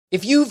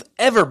If you've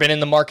ever been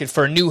in the market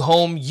for a new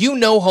home, you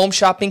know home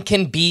shopping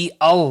can be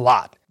a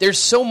lot. There's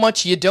so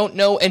much you don't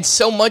know and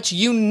so much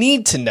you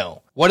need to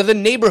know. What are the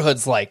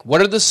neighborhoods like?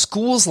 What are the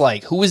schools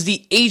like? Who is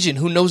the agent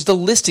who knows the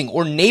listing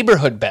or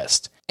neighborhood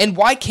best? And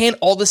why can't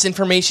all this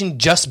information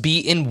just be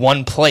in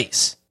one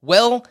place?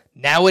 Well,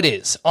 now it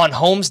is on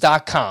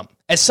Homes.com.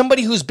 As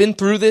somebody who's been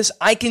through this,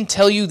 I can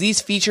tell you these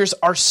features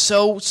are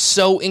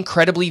so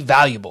incredibly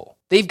valuable.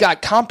 They've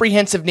got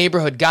comprehensive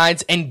neighborhood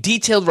guides and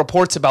detailed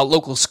reports about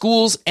local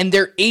schools, and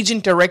their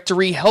agent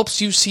directory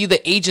helps you see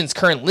the agent's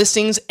current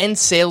listings and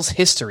sales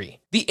history.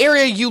 The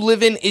area you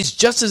live in is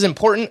just as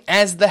important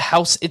as the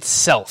house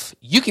itself.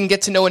 You can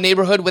get to know a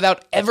neighborhood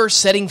without ever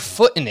setting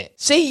foot in it.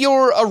 Say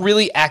you're a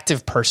really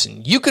active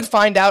person. You could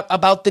find out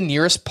about the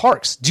nearest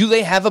parks. Do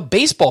they have a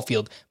baseball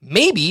field?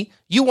 Maybe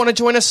you want to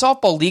join a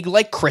softball league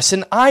like Chris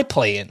and I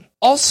play in.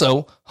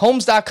 Also,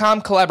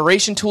 Homes.com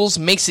collaboration tools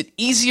makes it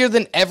easier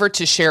than ever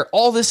to share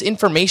all this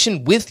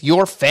information with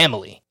your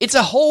family. It's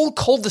a whole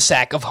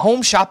cul-de-sac of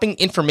home shopping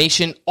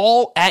information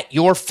all at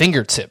your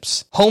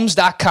fingertips.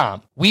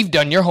 Homes.com. We've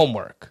done your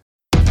homework.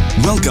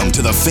 Welcome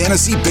to the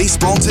Fantasy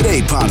Baseball Today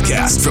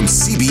podcast from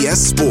CBS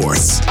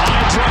Sports.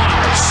 High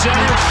drive,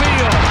 center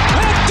field,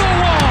 hit the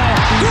wall,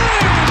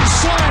 grand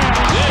slam.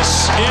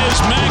 This is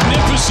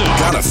magnificent.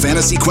 Got a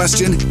fantasy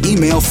question?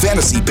 Email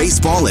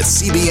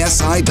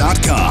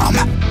fantasybaseball@cbsi.com.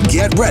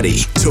 Get ready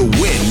to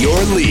win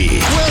your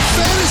league. Where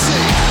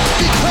fantasy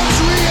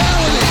becomes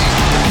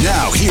reality.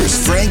 Now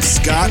here's Frank,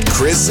 Scott,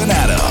 Chris, and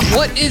Adam.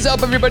 What is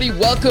up, everybody?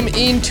 Welcome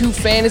into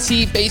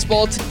Fantasy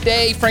Baseball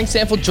Today. Frank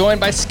Stanfield joined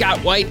by Scott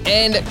White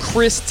and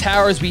Chris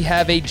Towers. We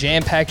have a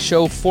jam-packed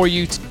show for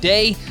you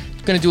today.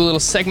 Going to do a little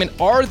segment.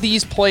 Are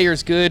these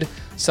players good?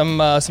 Some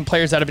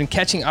players that have been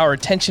catching our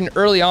attention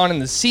early on in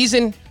the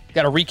season.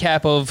 Got a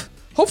recap of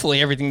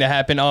hopefully everything that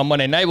happened on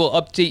Monday night. We'll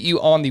update you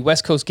on the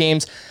West Coast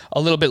games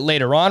a little bit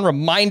later on.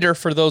 Reminder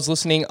for those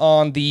listening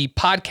on the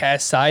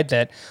podcast side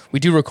that we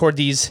do record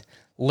these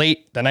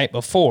late the night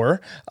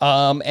before.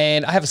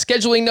 And I have a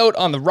scheduling note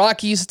on the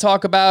Rockies to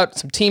talk about,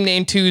 some team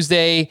name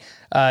Tuesday.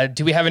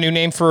 Do we have a new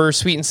name for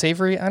Sweet and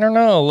Savory? I don't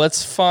know.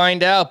 Let's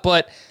find out.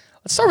 But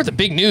let's start with the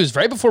big news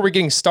right before we're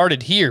getting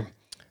started here.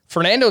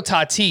 Fernando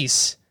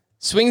Tatis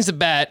swings the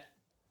bat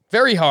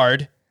very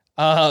hard,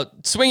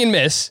 swing and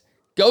miss,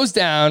 goes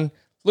down,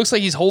 looks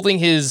like he's holding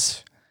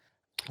his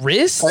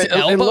wrist,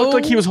 elbow. It looked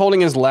like he was holding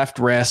his left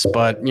wrist,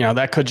 but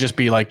that could just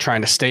be like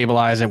trying to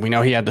stabilize it. We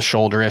know he had the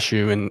shoulder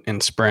issue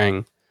in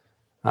spring,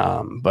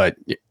 but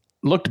it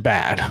looked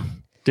bad.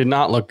 Did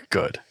not look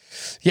good.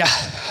 Yeah,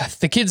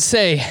 the kids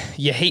say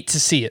you hate to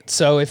see it.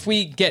 So if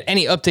we get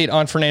any update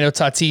on Fernando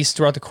Tatis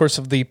throughout the course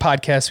of the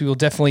podcast, we will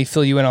definitely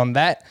fill you in on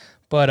that.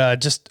 But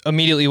just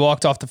immediately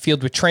walked off the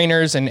field with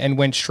trainers and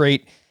went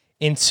straight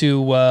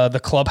into the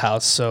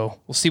clubhouse. So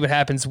we'll see what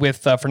happens with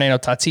Fernando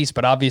Tatis.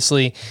 But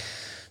obviously,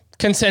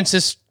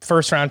 consensus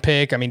first-round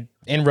pick. I mean,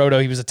 in Roto,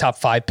 he was a top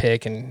 5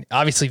 pick, and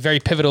obviously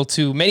very pivotal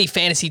to many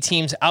fantasy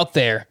teams out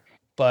there.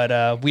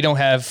 But we don't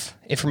have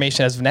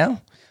information as of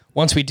now.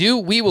 Once we do,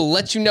 we will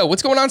let you know.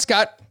 What's going on,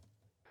 Scott?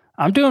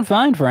 I'm doing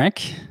fine,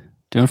 Frank.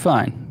 Doing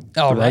fine.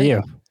 All right. How about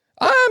you?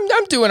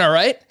 I'm doing all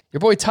right. Your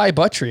boy Ty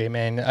Buttrey,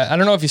 man. I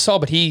don't know if you saw,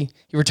 but he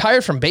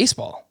retired from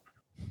baseball.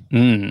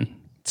 You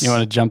want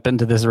to jump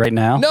into this right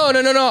now? No.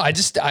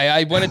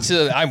 I wanted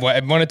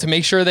to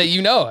make sure that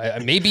you know.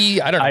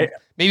 Maybe I don't know.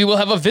 Maybe we'll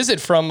have a visit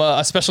from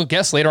a special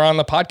guest later on in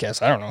the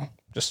podcast. I don't know.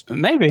 Just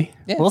maybe.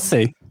 Yeah. We'll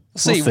see.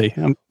 We'll see.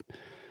 I'm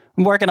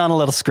working on a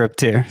little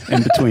script here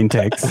in between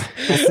takes.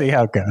 We'll see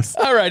how it goes.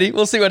 Alrighty,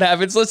 we'll see what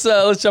happens. Let's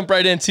jump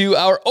right into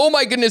our oh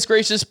my goodness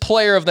gracious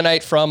player of the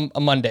night from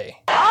a Monday.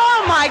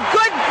 Oh my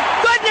goodness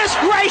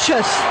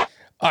gracious!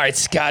 All right,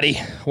 Scotty,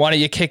 why don't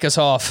you kick us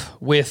off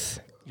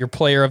with your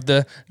player of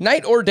the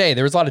night or day?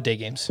 There was a lot of day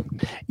games.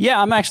 Yeah,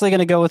 I'm actually going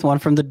to go with one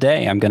from the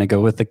day. I'm going to go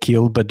with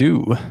Akil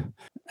Baddoo.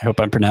 I hope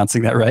I'm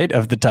pronouncing that right,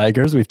 of the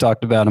Tigers. We've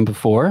talked about him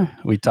before.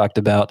 We talked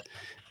about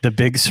the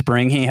big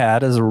spring he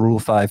had as a Rule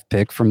 5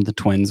 pick from the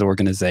Twins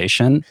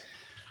organization,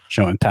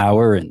 showing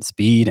power and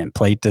speed and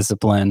plate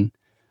discipline.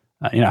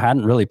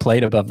 Hadn't really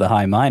played above the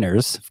high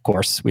minors. Of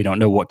course, we don't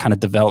know what kind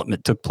of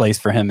development took place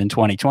for him in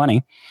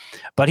 2020,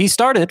 but he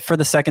started for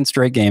the second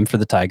straight game for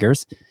the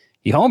Tigers.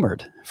 He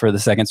homered for the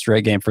second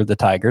straight game for the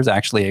Tigers,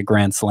 actually a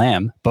grand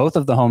slam. Both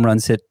of the home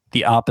runs hit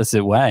the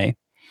opposite way.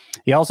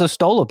 He also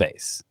stole a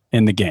base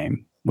in the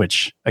game,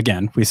 which,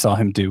 again, we saw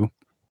him do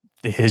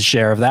his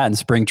share of that in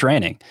spring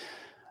training.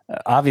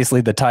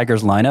 Obviously, the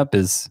Tigers lineup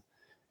is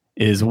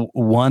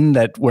one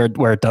that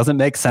where it doesn't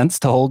make sense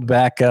to hold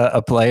back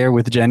a player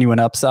with genuine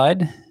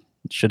upside.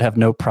 Should have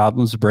no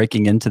problems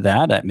breaking into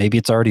that. Maybe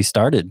it's already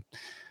started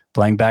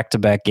playing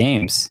back-to-back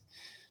games.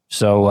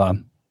 So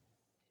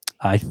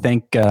I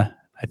think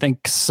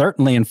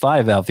certainly in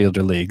 5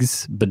 outfielder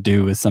leagues,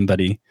 Baddoo is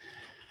somebody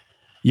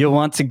you'll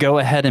want to go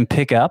ahead and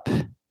pick up.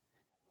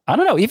 I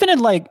don't know, even in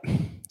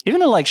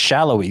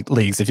shallow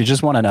leagues, if you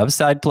just want an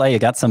upside play, you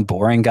got some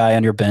boring guy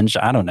on your bench.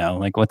 I don't know.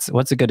 Like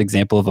what's a good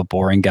example of a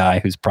boring guy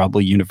who's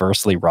probably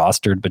universally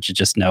rostered, but you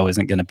just know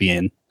isn't going to be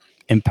an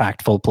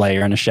impactful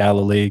player in a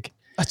shallow league?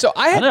 So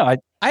I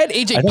had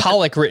AJ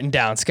Pollock written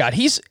down, Scott.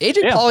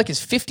 Pollock is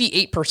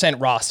 58%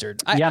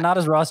 rostered. Not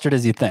as rostered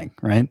as you think,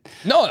 right?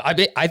 No,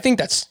 I think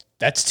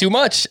that's too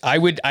much.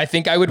 I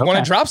think I would want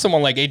to drop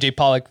someone like AJ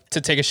Pollock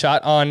to take a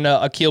shot on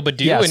Akil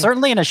Baddoo. Yeah,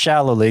 certainly in a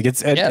shallow league.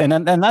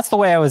 And that's the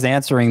way I was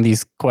answering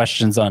these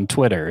questions on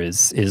Twitter.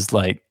 Is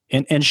like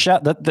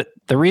the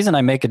reason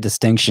I make a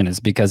distinction is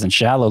because in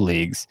shallow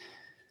leagues,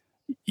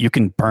 you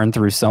can burn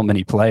through so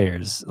many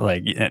players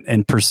like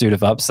in pursuit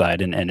of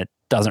upside, and it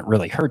doesn't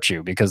really hurt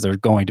you because there's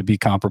going to be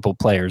comparable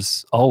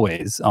players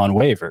always on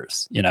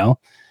waivers.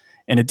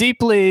 In a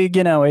deep league,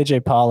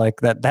 AJ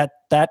Pollock, that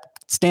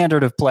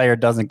standard of player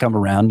doesn't come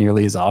around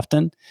nearly as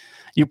often.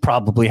 You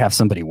probably have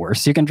somebody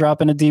worse you can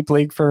drop in a deep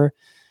league for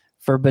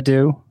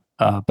Baddoo.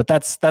 But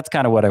that's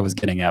kind of what I was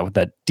getting at with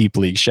that deep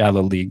league,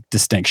 shallow league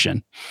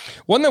distinction.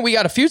 One that we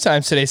got a few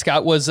times today,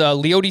 Scott, was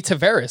Leody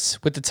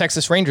Taveras with the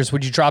Texas Rangers.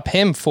 Would you drop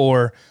him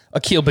for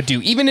Akil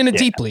Baddoo, even in a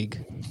deep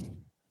league?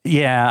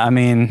 Yeah, I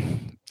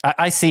mean,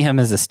 I see him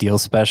as a steal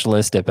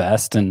specialist at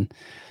best. And,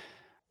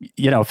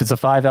 if it's a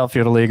 5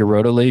 outfielder league or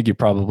roto league, you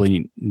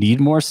probably need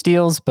more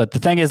steals. But the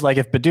thing is, like,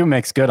 if Baddoo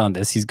makes good on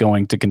this, he's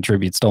going to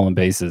contribute stolen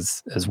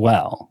bases as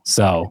well.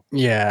 So,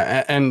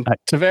 yeah, and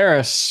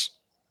Taveras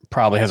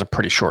probably has a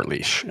pretty short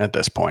leash at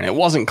this point. It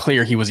wasn't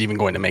clear he was even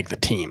going to make the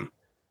team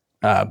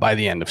by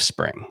the end of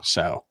spring.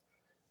 So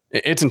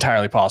it's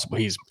entirely possible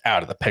he's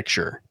out of the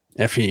picture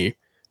if he,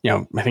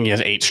 I think he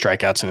has 8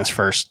 strikeouts in his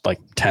first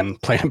 10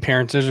 plate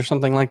appearances or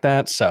something like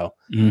that. So,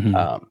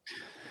 it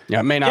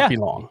may not be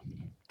long.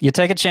 You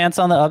take a chance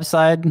on the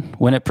upside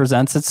when it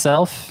presents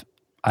itself.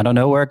 I don't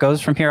know where it goes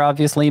from here.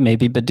 Obviously,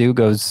 maybe Baddoo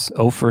goes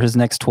 0 for his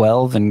next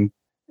 12 and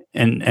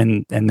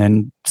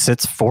then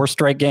sits 4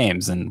 straight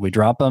games and we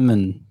drop him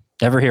and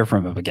never hear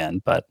from him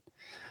again. But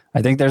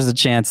I think there's a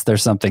chance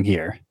there's something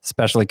here,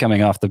 especially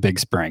coming off the big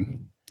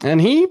spring. And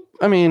he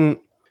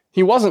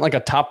wasn't like a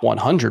top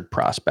 100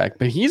 prospect,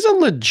 but he's a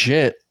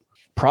legit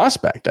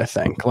prospect, I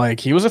think.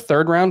 Like, he was a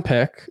 3rd round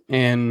pick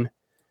in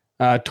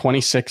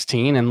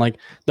 2016, and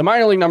the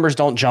minor league numbers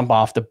don't jump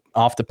off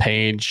the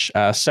page.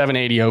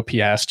 780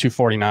 OPS,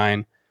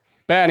 249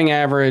 batting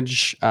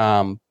average.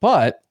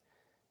 But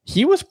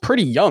he was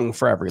pretty young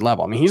for every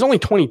level. I mean, he's only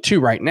 22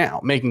 right now,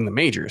 making the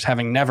majors,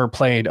 having never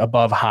played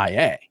above high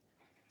A.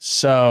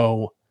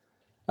 So,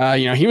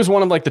 he was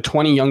one of the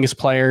 20 youngest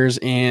players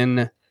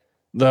in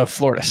the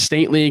Florida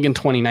State League in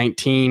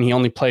 2019. He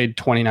only played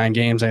 29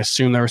 games. I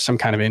assume there was some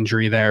kind of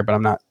injury there,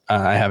 but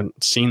I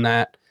haven't seen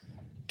that.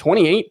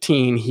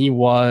 2018, he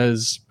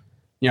was,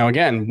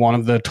 again, one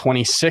of the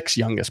 26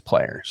 youngest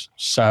players.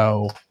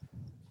 So,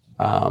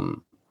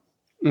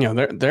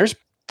 there's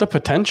the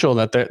potential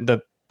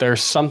that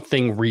there's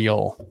something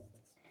real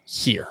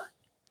here.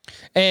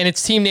 And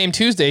it's Team Name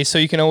Tuesday, so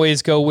you can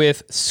always go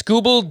with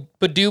Scooble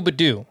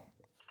Baddoo.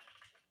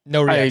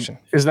 No reaction.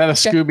 Is that a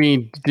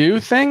Scooby-Doo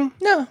thing?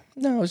 No,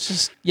 it's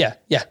just, yeah.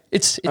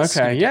 It's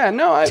okay. Yeah,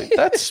 no,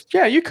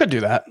 you could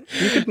do that.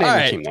 You could name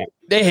the team that.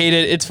 They hate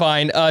it. It's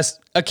fine.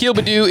 Akil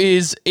Baddoo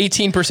is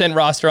 18%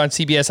 roster on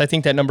CBS. I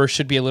think that number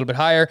should be a little bit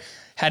higher.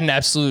 Had an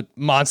absolute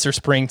monster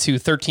spring too.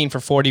 13 for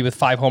 40 with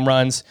 5 home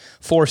runs,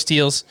 4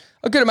 steals,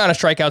 a good amount of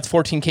strikeouts,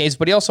 14 Ks,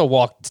 but he also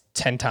walked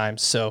 10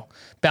 times. So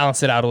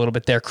balance it out a little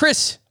bit there.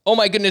 Chris, oh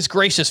my goodness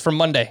gracious, from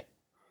Monday.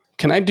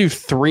 Can I do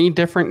 3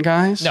 different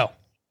guys? No.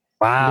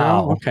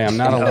 Wow. No? Okay, I'm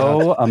not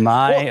allowed. Oh, am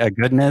I a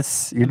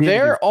goodness?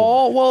 They're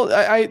all, well,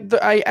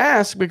 I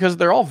ask because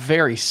they're all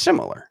very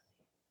similar,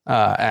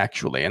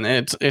 actually. And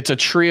it's a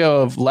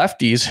trio of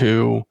lefties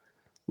who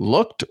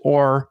looked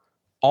or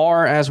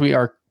are, as we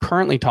are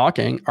currently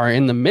talking, are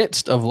in the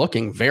midst of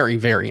looking very,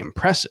 very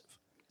impressive.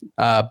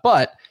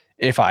 But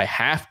if I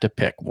have to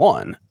pick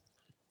one,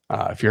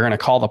 if you're going to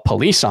call the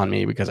police on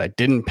me because I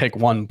didn't pick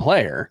one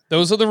player.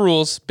 Those are the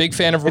rules. Big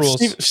fan of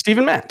rules.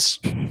 Steven Matz.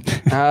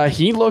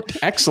 He looked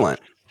excellent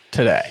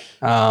today.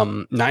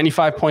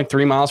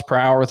 95.3 miles per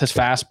hour with his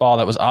fastball.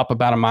 That was up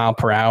about a mile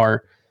per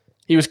hour.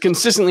 He was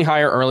consistently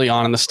higher early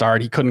on in the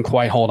start. He couldn't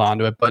quite hold on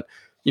to it. But,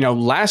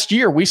 last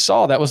year we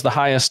saw that was the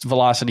highest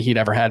velocity he'd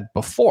ever had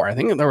before. I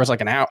think there was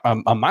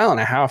a mile and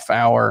a half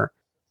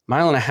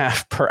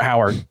per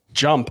hour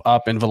jump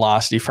up in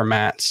velocity for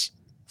Matz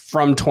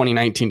from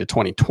 2019 to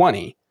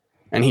 2020,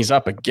 and he's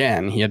up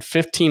again. He had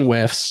 15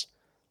 whiffs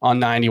on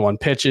 91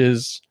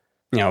 pitches,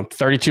 32%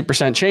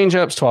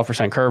 changeups,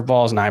 12%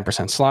 curveballs,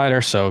 9%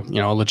 slider. So,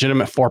 a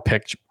legitimate four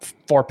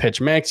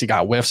pitch mix. He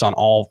got whiffs on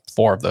all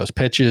 4 of those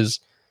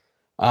pitches.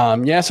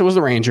 Yes, it was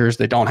the Rangers.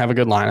 They don't have a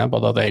good lineup,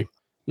 although they,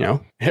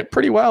 hit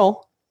pretty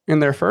well in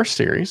their first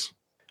series.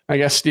 I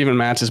guess Steven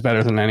Matz is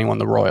better than anyone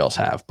the Royals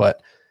have,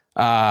 but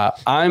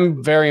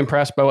I'm very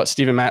impressed by what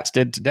Steven Matz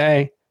did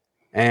today.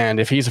 And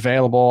if he's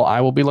available,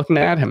 I will be looking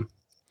to add him.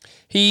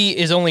 He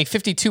is only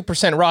 52%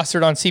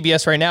 rostered on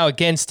CBS right now.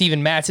 Again,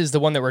 Steven Matz is the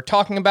one that we're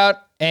talking about.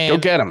 And go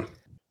get him.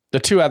 The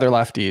 2 other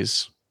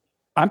lefties.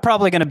 I'm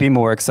probably going to be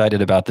more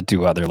excited about the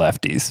 2 other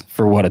lefties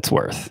for what it's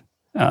worth.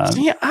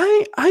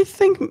 I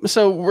think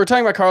so. We're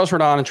talking about Carlos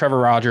Rodon and Trevor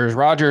Rogers.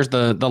 Rogers,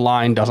 the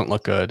line doesn't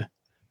look good,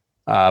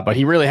 but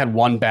he really had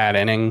 1 bad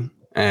inning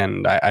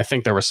And I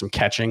think there were some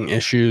catching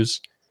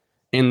issues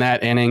in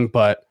that inning,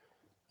 but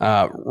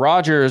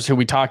Rogers, who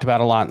we talked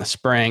about a lot in the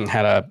spring,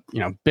 had a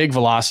big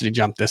velocity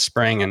jump this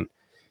spring, and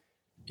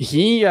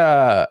he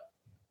I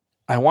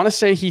want to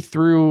say he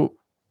threw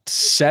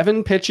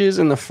 7 pitches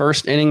in the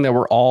first inning that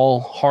were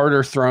all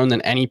harder thrown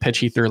than any pitch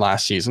he threw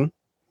last season.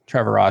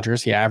 Trevor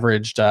Rogers, he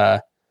averaged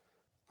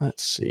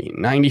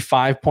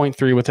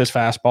 95.3 with his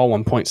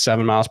fastball,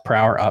 1.7 miles per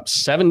hour, up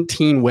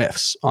 17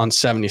 whiffs on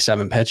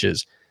 77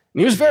 pitches. And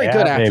he was very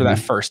good after that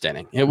first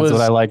inning. That's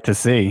what I like to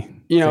see.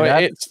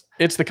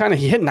 It's the kind of,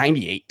 he hit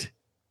 98.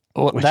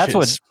 Well, that's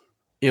what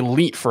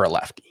elite for a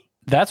lefty.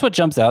 That's what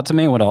jumps out to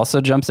me. What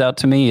also jumps out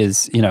to me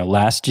is,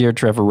 last year,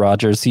 Trevor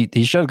Rogers, he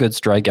showed good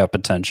strikeout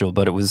potential,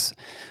 but it was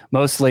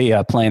mostly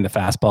playing the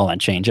fastball and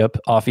changeup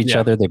off each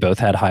other. They both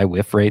had high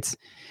whiff rates.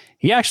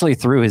 He actually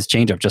threw his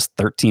changeup just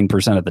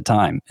 13% of the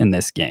time in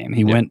this game.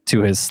 He went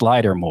to his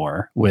slider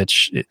more,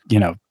 which,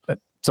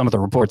 some of the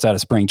reports out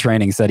of spring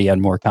training said he had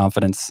more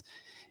confidence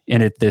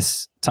in it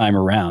this time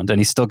around. And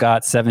he still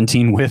got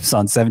 17 whiffs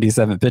on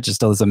 77 pitches,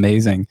 still this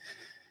amazing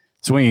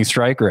swinging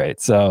strike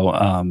rate.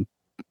 So,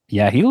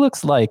 he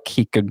looks like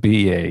he could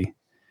be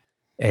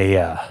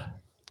a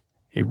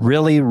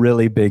really,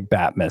 really big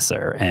bat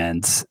misser.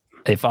 And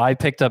if I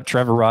picked up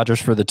Trevor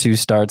Rogers for the 2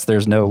 starts,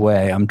 there's no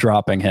way I'm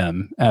dropping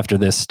him after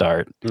this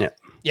start. Yeah.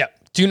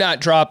 Do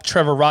not drop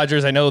Trevor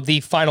Rogers. I know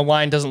the final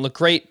line doesn't look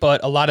great,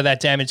 but a lot of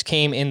that damage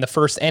came in the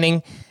first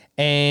inning.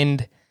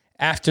 And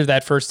after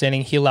that first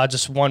inning, he allowed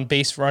just 1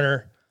 base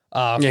runner.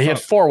 He had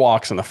 4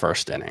 walks in the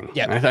first inning.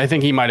 Yeah. I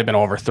think he might have been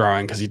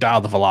overthrowing because he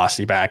dialed the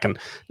velocity back. And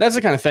that's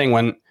the kind of thing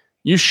when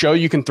you show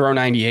you can throw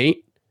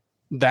 98,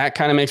 that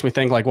kind of makes me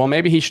think like, well,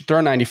 maybe he should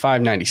throw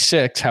 95,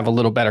 96, have a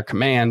little better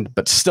command,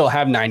 but still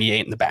have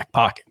 98 in the back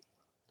pocket.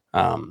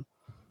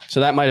 So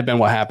that might have been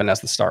what happened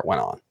as the start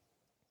went on.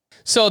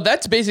 So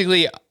that's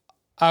basically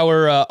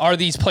our Are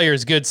These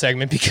Players Good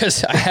segment,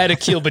 because I had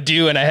Akil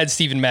Baddoo and I had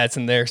Steven Matz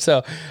in there.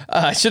 So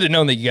I should have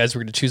known that you guys were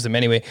going to choose them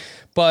anyway.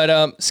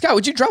 But Scott,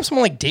 would you drop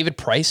someone like David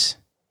Price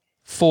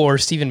for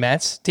Steven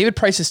Matz? David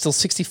Price is still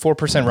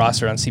 64%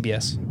 roster on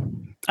CBS.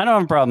 I don't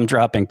have a problem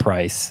dropping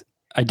Price.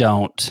 I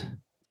don't.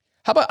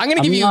 How about I'm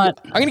going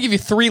to give you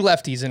 3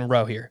 lefties in a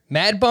row here.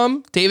 Mad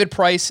Bum, David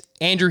Price,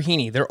 Andrew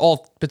Heaney. They're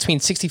all between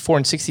 64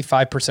 and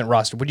 65%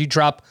 roster. Would you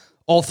drop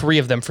all 3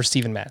 of them for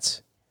Steven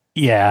Matz?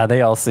 Yeah,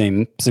 they all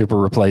seem super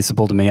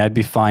replaceable to me. I'd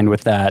be fine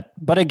with that.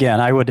 But again,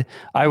 I would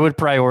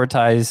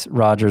prioritize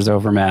Rogers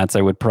over Matz.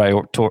 I would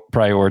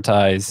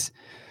prioritize.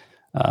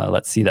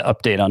 Let's see the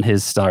update on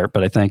his start,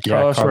 but I think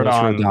Carlos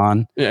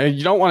Rodon. Yeah,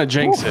 you don't want to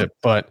jinx it,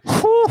 but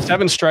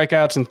 7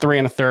 strikeouts and 3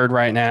 1/3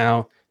 right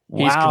now.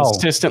 He's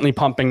consistently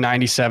pumping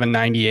 97,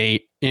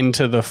 98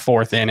 into the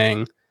 4th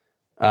inning.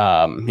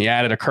 He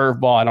added a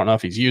curveball. I don't know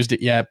if he's used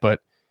it yet, but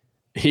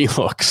he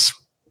looks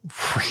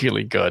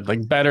really good,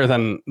 like better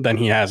than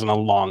he has in a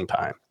long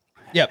time.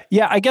 Yep.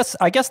 Yeah, I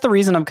guess the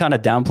reason I'm kind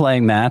of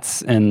downplaying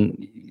Matz, and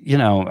you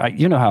know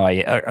how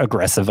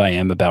aggressive I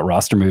am about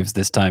roster moves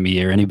this time of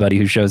year. Anybody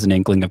who shows an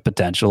inkling of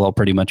potential, I'll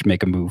pretty much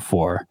make a move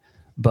for.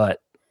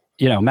 But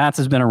Matz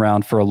has been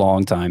around for a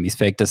long time. He's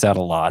faked us out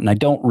a lot, and I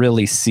don't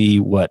really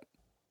see what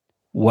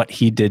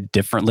he did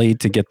differently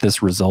to get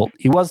this result.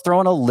 He was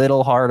throwing a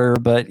little harder,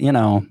 but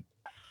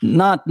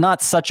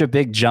not such a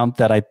big jump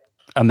that I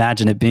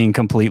imagine it being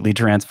completely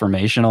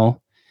transformational.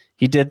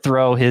 He did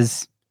throw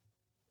his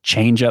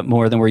changeup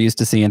more than we're used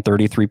to seeing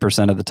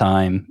 33% of the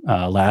time.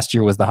 Last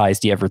year was the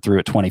highest he ever threw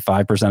at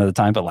 25% of the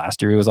time, but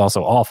last year he was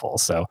also awful.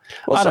 So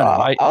I don't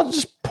know. I'll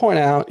just point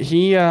out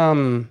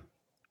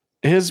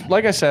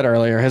like I said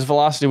earlier, his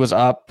velocity was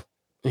up.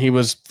 He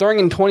was throwing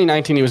in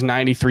 2019, he was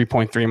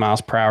 93.3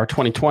 miles per hour.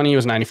 2020, he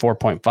was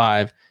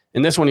 94.5.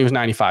 In this one, he was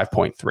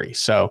 95.3.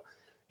 So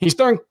he's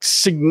throwing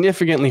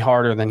significantly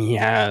harder than he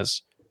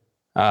has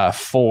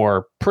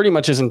for pretty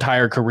much his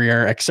entire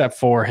career, except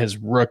for his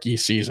rookie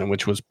season,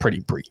 which was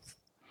pretty brief.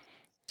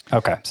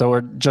 Okay. So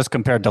we're just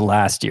compared to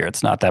last year.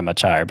 It's not that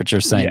much higher, but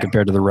you're saying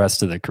compared to the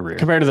rest of the career.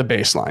 Compared to the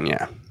baseline,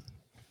 yeah.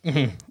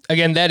 Mm-hmm.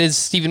 Again, that is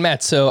Steven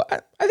Matz. So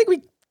I think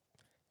we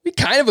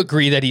kind of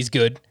agree that he's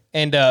good.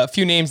 And a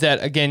few names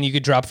that, again, you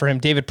could drop for him: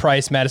 David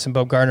Price, Madison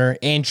Bumgarner,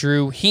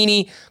 Andrew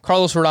Heaney.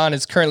 Carlos Rodon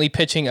is currently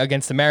pitching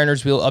against the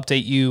Mariners. We'll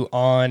update you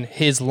on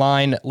his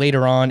line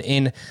later on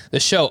in the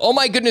show. Oh,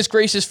 my goodness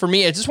gracious, for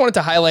me, I just wanted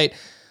to highlight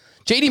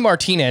JD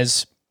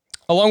Martinez,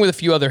 along with a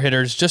few other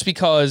hitters, just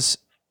because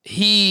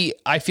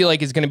I feel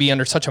like, is going to be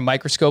under such a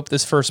microscope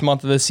this first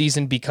month of the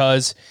season,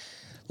 because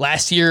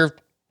last year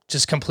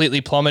just completely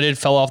plummeted,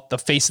 fell off the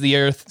face of the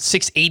earth,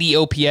 680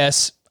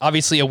 OPS.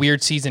 Obviously a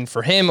weird season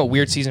for him, a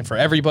weird season for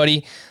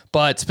everybody,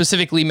 but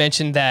specifically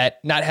mentioned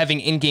that not having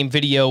in-game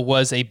video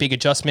was a big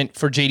adjustment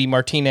for JD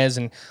Martinez,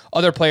 and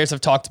other players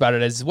have talked about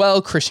it as well.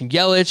 Christian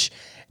Yelich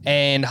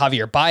and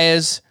Javier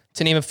Baez,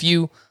 to name a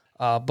few.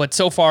 But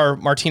so far,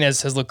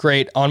 Martinez has looked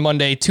great. On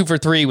Monday, 2 for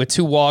 3 with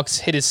 2 walks,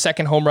 hit his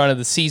 2nd home run of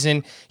the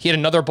season. He had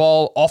another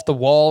ball off the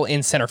wall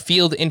in center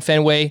field in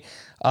Fenway.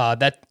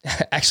 That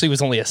actually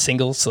was only a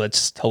single, so that's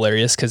just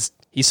hilarious because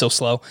he's so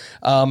slow.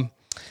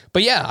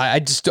 But yeah,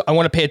 I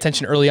want to pay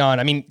attention early on.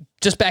 I mean,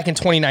 just back in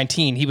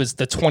 2019, he was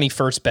the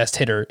 21st best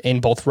hitter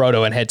in both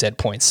roto and head-to-head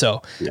points.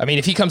 So, I mean,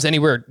 if he comes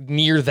anywhere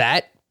near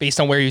that, based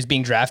on where he was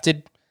being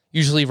drafted,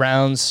 usually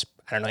rounds,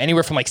 I don't know,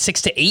 anywhere from like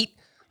 6 to 8,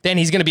 then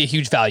he's going to be a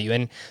huge value.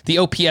 And the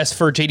OPS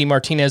for JD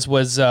Martinez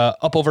was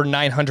up over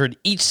 900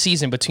 each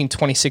season between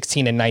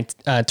 2016 and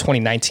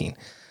 2019.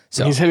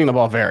 So he's hitting the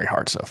ball very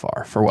hard so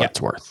far for what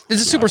it's worth.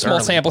 It's a super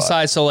small sample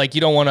size, so like you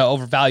don't want to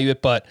overvalue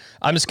it, but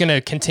I'm just going to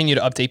continue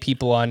to update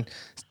people on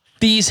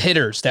these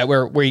hitters that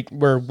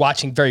we're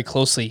watching very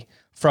closely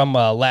from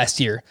last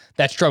year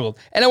that struggled.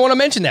 And I want to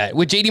mention that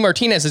with JD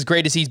Martinez, as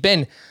great as he's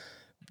been,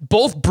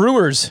 both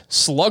Brewers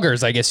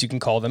sluggers, I guess you can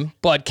call them,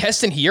 but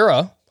Keston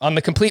Hiura on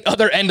the complete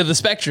other end of the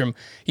spectrum,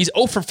 he's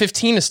 0 for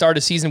 15 to start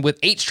a season with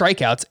 8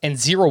 strikeouts and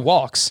 0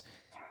 walks.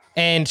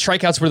 And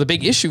strikeouts were the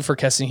big issue for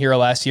Keston Hiura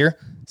last year.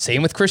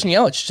 Same with Christian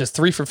Yelich, just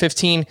 3 for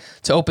 15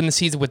 to open the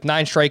season with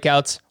 9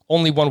 strikeouts,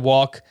 only 1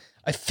 walk,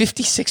 a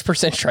 56%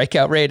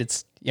 strikeout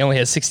rate. He only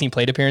has 16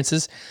 plate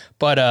appearances,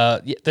 but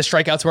the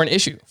strikeouts were an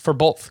issue for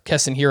both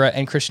Keston Hiura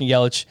and Christian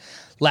Yelich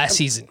last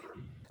season.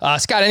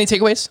 Scott, any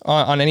takeaways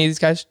on any of these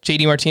guys?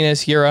 JD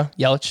Martinez, Hiura,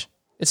 Yelich?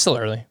 It's still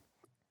early.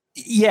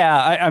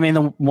 Yeah, I mean,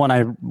 the one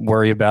I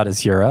worry about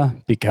is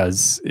Hiura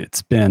because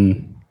it's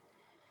been,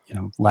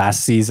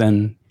 last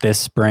season, this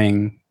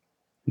spring,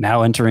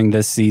 now entering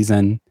this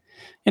season.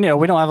 We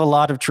don't have a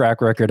lot of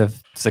track record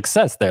of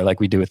success there like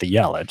we do with the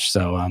Yelich.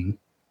 So,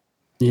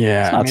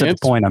 it's not to the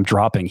point I'm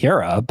dropping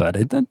Hiura, but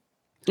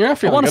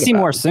I want to see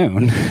more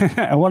soon.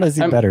 I want to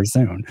see better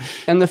soon.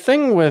 And the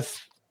thing with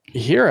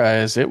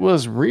Hiura is it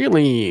was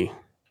really,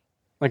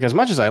 like, as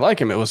much as I like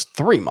him, it was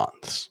 3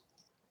 months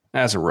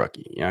as a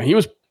rookie. He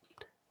was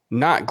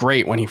not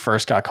great when he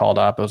first got called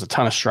up. It was a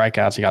ton of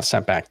strikeouts. He got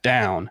sent back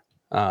down.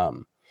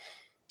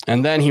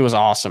 And then he was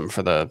awesome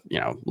for the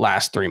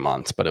last 3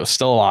 months, but it was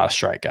still a lot of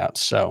strikeouts.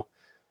 So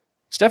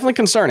it's definitely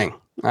concerning.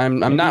 I'm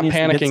not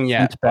panicking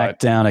yet. Back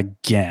down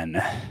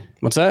again.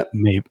 What's that?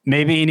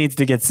 Maybe he needs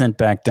to get sent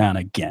back down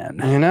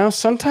again.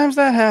 Sometimes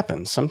that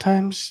happens.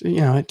 Sometimes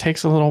it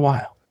takes a little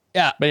while.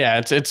 Yeah, but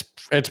yeah,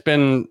 it's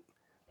been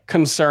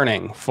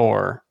concerning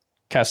for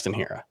Keston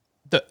Hiura.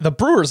 The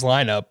Brewers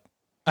lineup,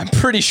 I'm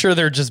pretty sure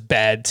they're just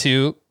bad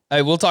too.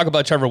 We'll talk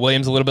about Trevor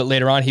Williams a little bit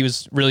later on. He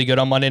was really good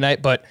on Monday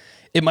night, but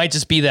it might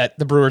just be that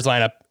the Brewers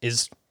lineup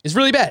is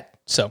really bad.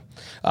 So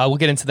we'll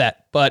get into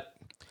that. But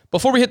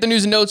before we hit the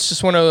news and notes,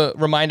 just want to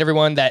remind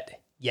everyone that,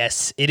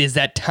 yes, it is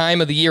that time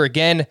of the year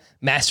again,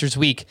 Masters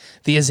Week,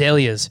 the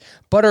azaleas,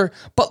 Butler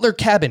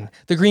Cabin,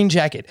 the green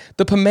jacket,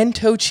 the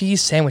pimento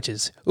cheese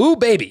sandwiches. Ooh,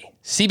 baby.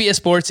 CBS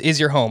Sports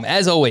is your home,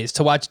 as always,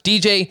 to watch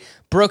DJ,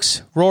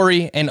 Brooks,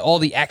 Rory, and all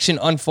the action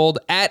unfold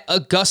at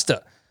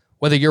Augusta.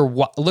 Whether you're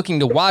looking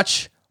to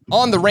watch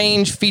on the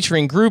range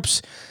featuring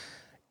groups,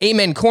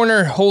 Amen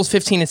Corner, holes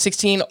 15 and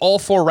 16, all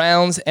 4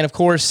 rounds, and of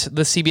course,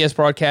 the CBS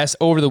broadcast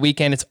over the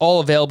weekend. It's all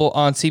available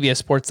on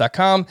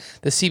CBSSports.com,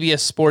 the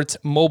CBS Sports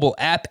mobile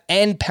app,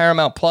 and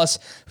Paramount Plus,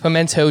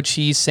 pimento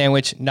cheese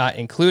sandwich not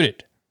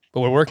included. But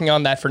we're working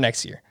on that for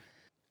next year.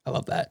 I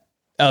love that.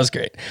 That was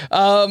great.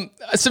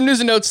 Some news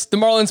and notes. The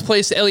Marlins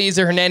placed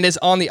Eliezer Hernandez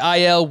on the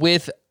IL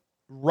with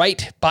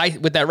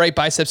that right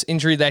biceps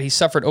injury that he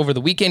suffered over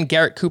the weekend.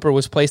 Garrett Cooper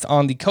was placed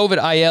on the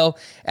COVID IL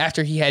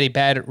after he had a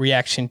bad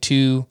reaction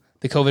to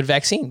the COVID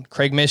vaccine.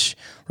 Craig Mish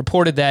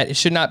reported that it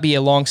should not be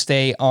a long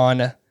stay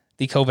on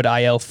the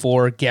COVID IL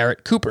for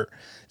Garrett Cooper.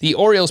 The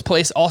Orioles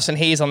placed Austin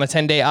Hayes on the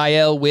 10-day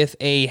IL with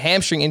a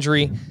hamstring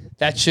injury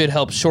that should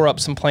help shore up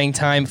some playing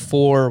time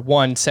for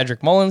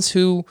Cedric Mullins,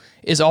 who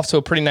is off to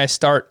a pretty nice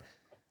start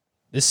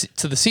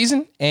to the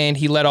season, and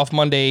he led off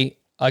Monday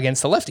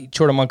against the lefty,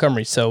 Jordan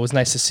Montgomery, so it was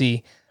nice to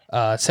see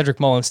Cedric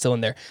Mullins still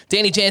in there.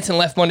 Danny Jansen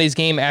left Monday's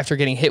game after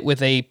getting hit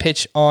with a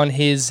pitch on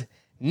his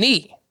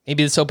knee.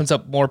 Maybe this opens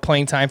up more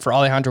playing time for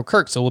Alejandro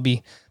Kirk, so we'll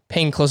be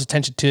paying close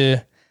attention to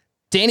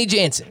Danny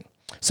Jansen.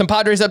 Some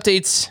Padres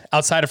updates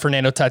outside of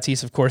Fernando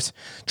Tatis, of course.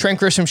 Trent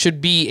Grisham should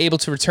be able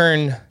to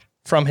return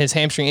from his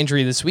hamstring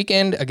injury this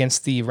weekend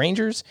against the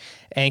Rangers,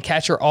 and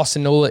catcher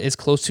Austin Nola is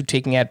close to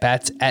taking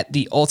at-bats at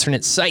the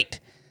alternate site.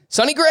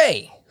 Sonny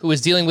Gray, who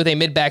is dealing with a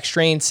mid-back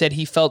strain, said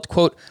he felt,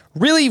 quote,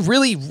 really,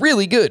 really,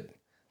 really good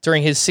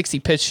during his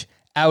 60-pitch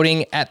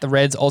outing at the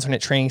Reds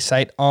alternate training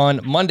site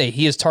on Monday.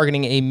 He is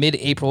targeting a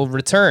mid-April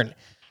return.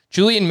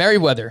 Julian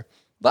Merriweather,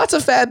 lots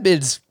of fab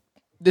bids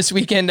this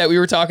weekend that we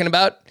were talking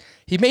about.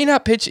 He may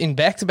not pitch in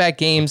back-to-back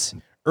games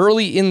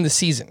early in the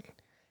season.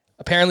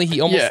 Apparently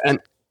he almost...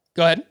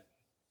 Go ahead.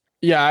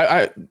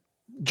 Yeah,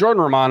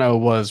 Jordan Romano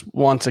was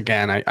once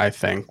again, I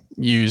think,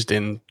 used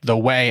in the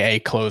way a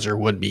closer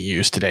would be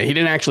used today. He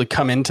didn't actually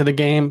come into the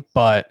game,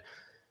 but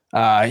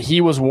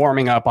he was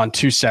warming up on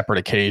 2 separate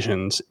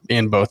occasions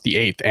in both the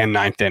 8th and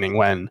 9th inning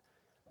when,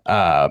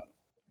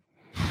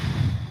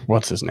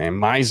 what's his name?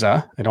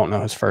 Maiza. I don't know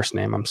his first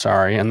name. I'm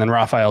sorry. And then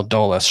Rafael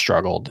Dolis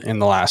struggled in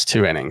the last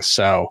 2 innings.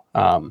 So,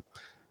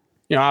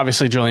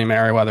 obviously Julian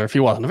Merriweather, if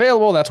he wasn't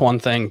available, that's one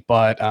thing,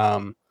 but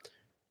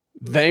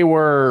they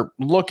were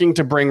looking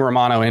to bring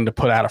Romano in to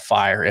put out a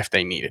fire if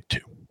they needed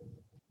to.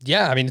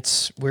 Yeah, I mean,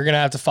 we're going to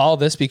have to follow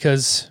this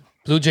because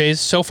Blue Jays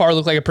so far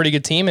look like a pretty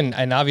good team,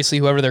 and obviously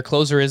whoever their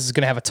closer is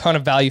going to have a ton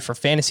of value for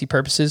fantasy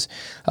purposes.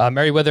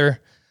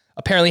 Merriweather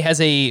apparently has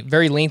a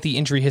very lengthy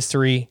injury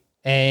history,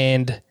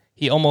 and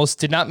he almost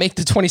did not make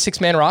the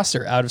 26-man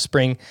roster out of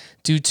spring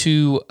due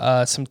to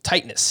some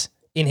tightness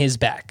in his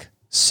back.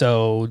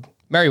 So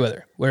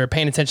Merriweather, we're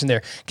paying attention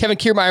there. Kevin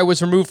Kiermaier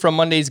was removed from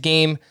Monday's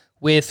game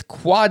with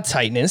quad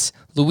tightness.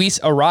 Luis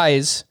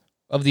Arraez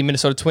of the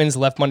Minnesota Twins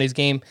left Monday's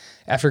game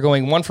after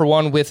going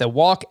 1-for-1 with a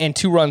walk and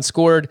 2 runs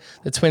scored.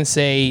 The Twins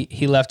say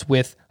he left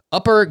with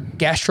upper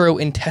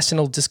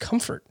gastrointestinal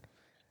discomfort,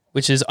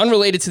 which is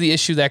unrelated to the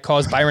issue that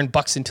caused Byron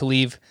Buxton to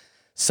leave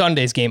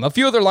Sunday's game. A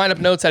few other lineup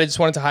notes that I just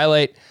wanted to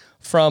highlight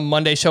from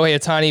Monday. Shohei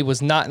Ohtani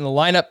was not in the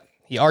lineup.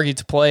 He argued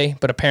to play,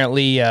 but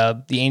apparently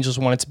the Angels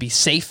wanted to be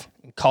safe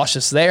and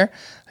cautious there.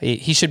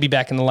 He should be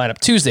back in the lineup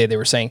Tuesday, they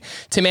were saying.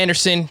 Tim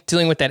Anderson,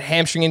 dealing with that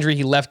hamstring injury.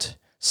 He left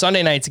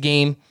Sunday night's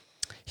game.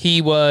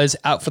 He was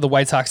out for the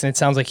White Sox, and it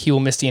sounds like he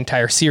will miss the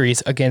entire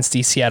series against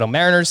the Seattle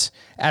Mariners.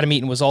 Adam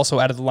Eaton was also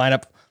out of the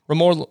lineup.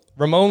 Ramon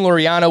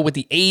Laureano with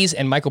the A's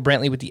and Michael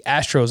Brantley with the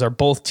Astros are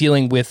both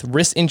dealing with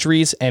wrist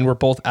injuries and were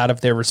both out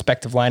of their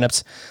respective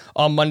lineups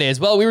on Monday as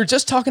well. We were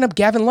just talking up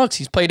Gavin Lux.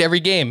 He's played every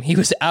game. He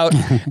was out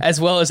as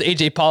well as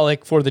AJ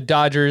Pollock for the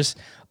Dodgers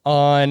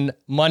on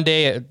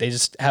Monday. They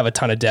just have a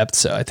ton of depth,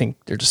 so I think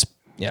they're just,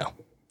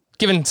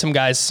 giving some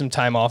guys some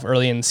time off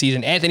early in the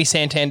season. Anthony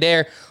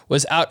Santander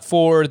was out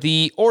for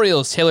the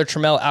Orioles. Taylor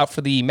Trammell out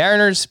for the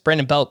Mariners.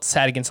 Brandon Belt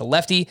sat against a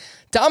lefty.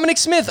 Dominic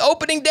Smith,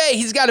 opening day.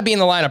 He's got to be in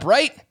the lineup,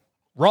 right?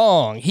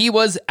 Wrong. He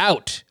was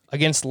out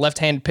against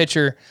left-handed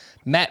pitcher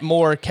Matt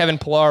Moore. Kevin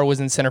Pillar was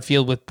in center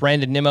field with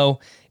Brandon Nimmo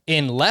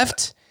in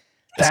left.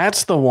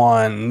 That's the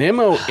one.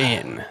 Nimmo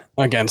in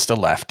against a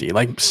lefty.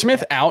 Like,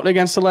 Smith out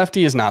against a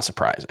lefty is not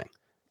surprising.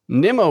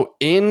 Nimmo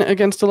in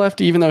against a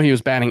lefty, even though he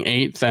was batting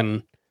 8th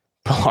and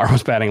Pillar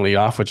was batting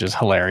leadoff, which is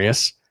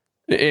hilarious,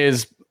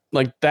 is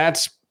like,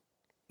 that's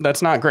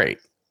not great.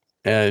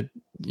 I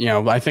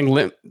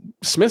think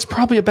Smith's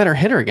probably a better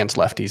hitter against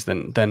lefties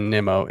than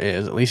Nimmo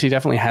is. At least he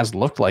definitely has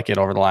looked like it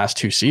over the last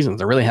 2 seasons.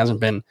 There really hasn't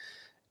been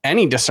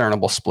any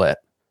discernible split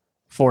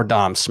for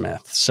Dom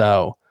Smith.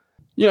 So,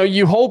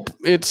 you hope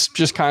it's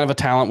just kind of a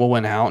talent will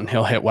win out and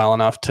he'll hit well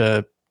enough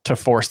to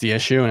force the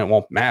issue and it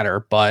won't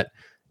matter. But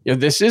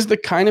this is the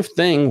kind of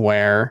thing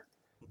where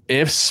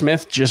if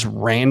Smith just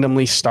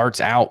randomly starts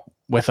out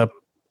with a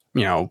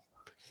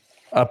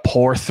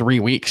poor 3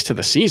 weeks to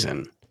the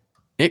season,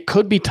 it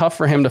could be tough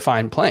for him to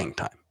find playing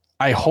time.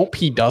 I hope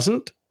he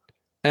doesn't.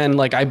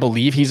 And I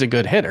believe he's a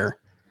good hitter,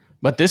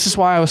 but this is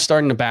why I was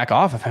starting to back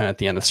off of him at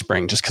the end of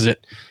spring, just because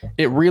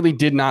it really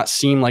did not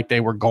seem like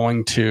they were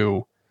going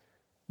to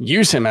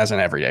use him as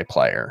an everyday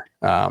player.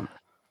 At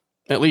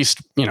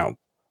least,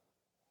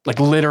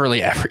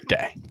 literally every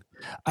day.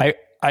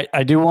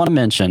 I do want to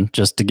mention,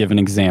 just to give an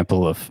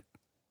example of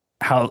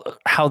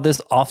how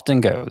this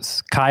often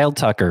goes. Kyle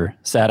Tucker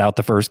sat out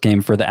the first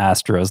game for the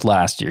Astros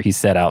last year. He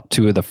sat out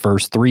 2 of the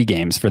first 3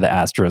 games for the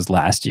Astros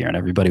last year, and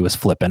everybody was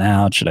flipping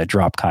out. Should I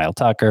drop Kyle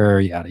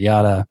Tucker? Yada,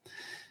 yada.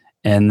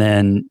 And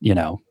then,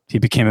 he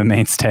became a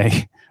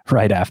mainstay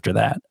right after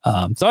that.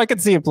 So I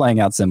could see it playing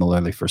out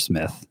similarly for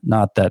Smith.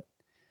 Not that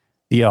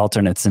the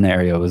alternate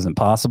scenario isn't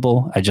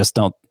possible. I just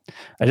don't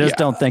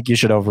think you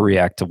should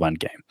overreact to one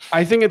game.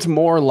 I think it's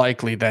more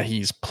likely that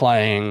he's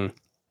playing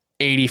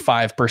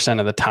 85%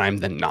 of the time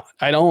than not.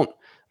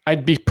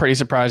 I'd be pretty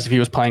surprised if he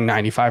was playing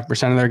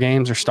 95% of their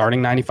games or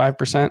starting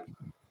 95%.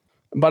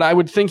 But I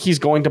would think he's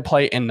going to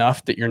play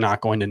enough that you're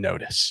not going to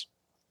notice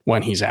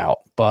when he's out.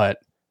 But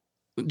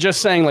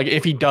just saying,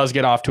 if he does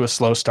get off to a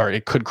slow start,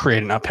 it could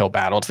create an uphill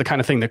battle. It's the kind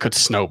of thing that could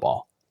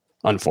snowball,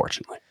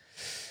 unfortunately.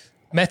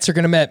 Mets are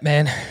going to Met,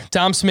 man.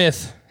 Dom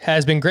Smith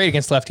has been great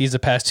against lefties the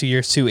past 2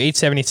 years, too.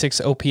 876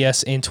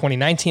 OPS in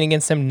 2019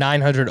 against them,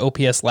 900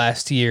 OPS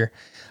last year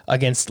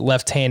against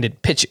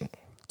left-handed pitching.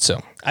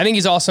 So I think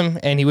he's awesome,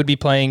 and he would be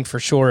playing for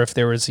sure if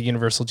there was a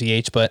universal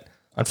DH, but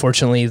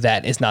unfortunately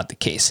that is not the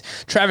case.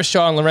 Travis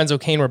Shaw and Lorenzo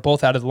Cain were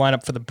both out of the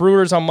lineup for the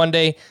Brewers on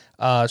Monday.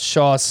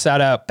 Shaw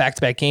sat out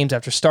back-to-back games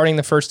after starting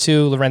the first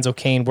 2. Lorenzo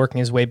Cain working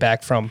his way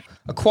back from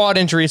a quad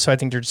injury, so I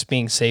think they're just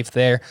being safe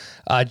there.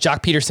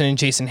 Jock Peterson and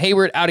Jason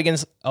Hayward out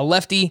against a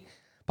lefty.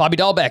 Bobby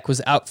Dahlbeck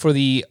was out for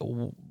the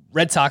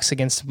Red Sox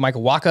against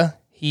Michael Wacha.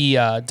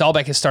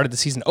 Dahlbeck has started the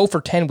season 0 for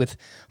 10 with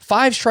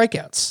 5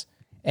 strikeouts.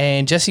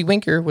 And Jesse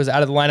Winker was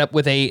out of the lineup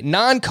with a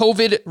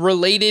non-COVID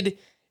related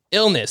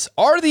illness.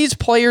 Are these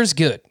players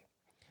good?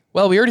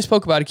 Well, we already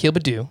spoke about Akil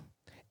Baddoo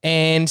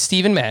and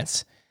Steven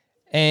Matz.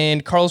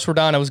 And Carlos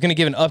Rodon, I was going to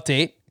give an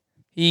update.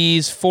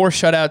 He's 4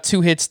 shutout,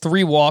 2 hits,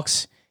 3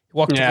 walks.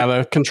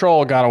 The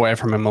control got away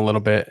from him a little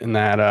bit in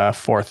that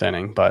 4th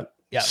inning, but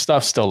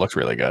stuff still looks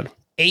really good.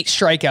 8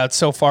 strikeouts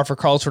so far for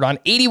Carlos Rodon.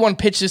 81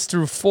 pitches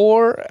through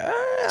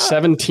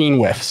 17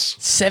 whiffs.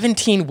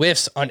 17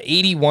 whiffs on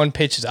 81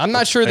 pitches. I'm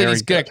not sure that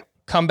he's going to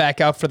come back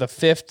out for the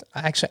 5th.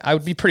 Actually, I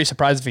would be pretty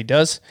surprised if he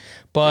does.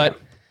 But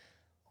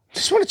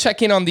just want to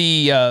check in on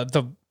the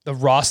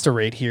roster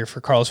rate here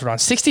for Carlos Rodon.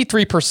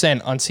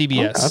 63% on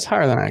CBS. Oh, that's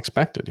higher than I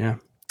expected, yeah.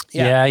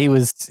 Yeah, he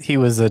was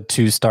a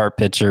 2-star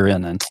pitcher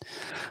and a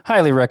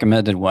highly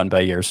recommended one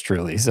by yours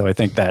truly. So I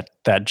think that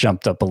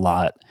jumped up a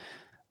lot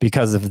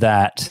because of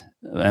that.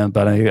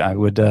 But I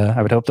would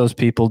hope those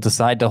people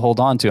decide to hold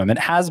on to him. It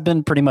has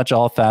been pretty much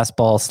all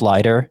fastball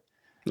slider.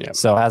 Yeah.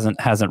 So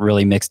hasn't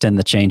really mixed in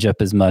the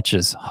changeup as much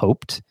as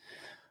hoped.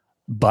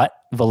 But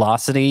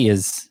velocity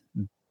is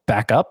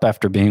back up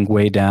after being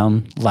way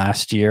down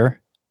last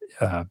year,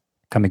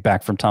 coming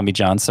back from Tommy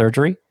John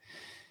surgery.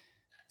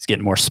 He's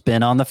getting more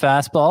spin on the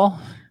fastball.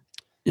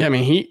 Yeah, I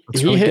mean, he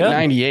really hit good.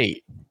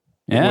 98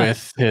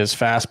 with his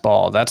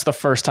fastball. That's the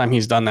first time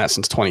he's done that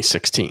since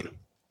 2016.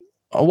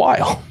 A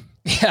while.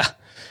 Yeah.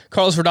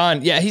 Carlos Rodon.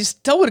 Yeah, he's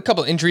dealt with a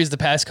couple of injuries the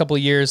past couple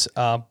of years,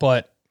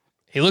 but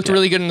he looked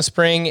really good in the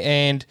spring.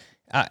 And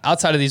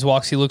outside of these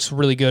walks, he looks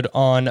really good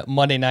on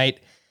Monday night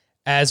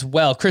as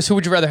well. Chris, who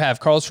would you rather have,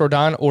 Carlos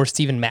Rodon or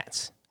Steven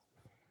Matz?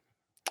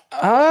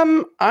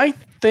 I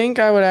think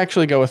I would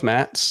actually go with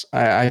Matz.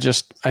 I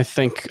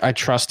think I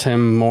trust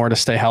him more to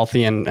stay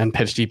healthy and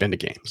pitch deep into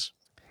games.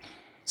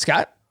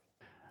 Scott?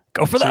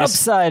 Go for the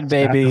upside,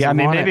 baby. I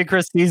mean, maybe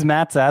Chris sees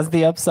Matz as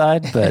the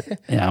upside, but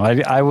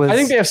I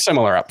think they have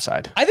similar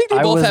upside. I think they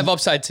both have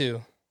upside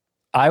too.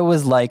 I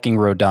was liking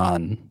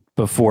Rodon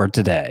before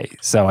today,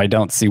 so I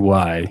don't see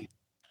why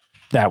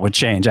that would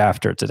change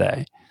after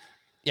today.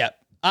 Yeah.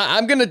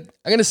 I'm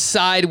gonna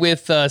side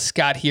with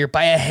Scott here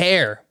by a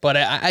hair, but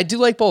I do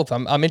like both.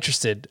 I'm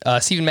interested.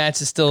 Steven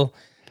Matz is still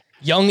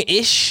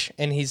young-ish,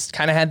 and he's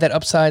kind of had that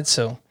upside,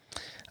 so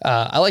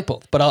I like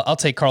both. But I'll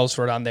take Carlos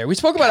Rodon there. We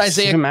spoke about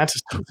Isaiah.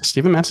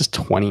 Steven Matz is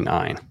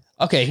 29.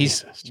 Okay,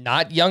 he's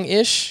not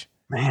young-ish.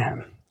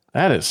 Man,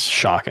 that is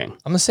shocking.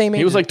 I'm the same age.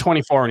 He was like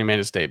 24 when he made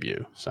his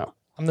debut. So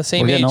I'm the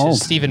same age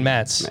as Steven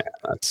Matz. Yeah,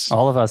 that's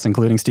all of us,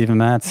 including Steven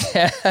Matz.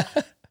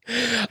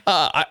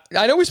 I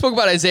know we spoke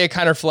about Isaiah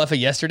Kiner-Falefa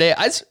yesterday.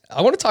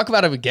 I want to talk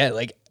about him again.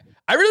 Like,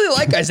 I really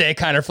like Isaiah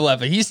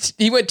Kiner-Falefa.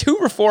 He went 2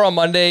 for 4 on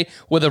Monday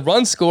with a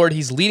run scored.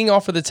 He's leading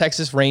off for the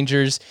Texas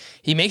Rangers.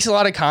 He makes a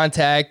lot of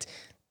contact.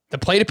 The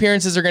plate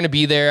appearances are going to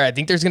be there. I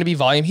think there's going to be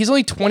volume. He's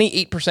only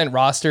 28%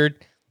 rostered,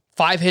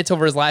 5 hits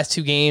over his last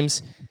 2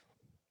 games.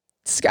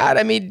 Scott,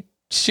 I mean,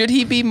 should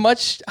he be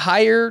much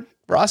higher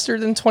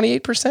rostered than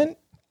 28%?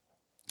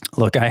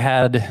 Look, I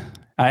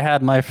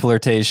had my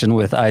flirtation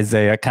with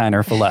Isaiah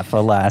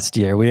Kiner-Falefa last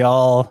year. We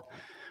all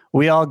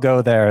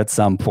go there at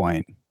some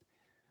point,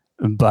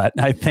 but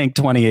I think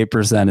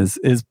 28%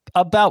 is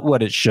about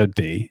what it should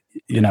be.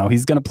 You know,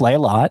 he's going to play a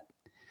lot.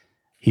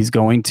 He's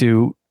going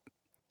to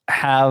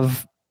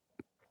have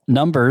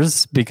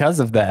numbers because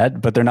of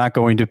that, but they're not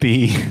going to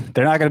be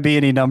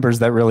any numbers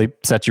that really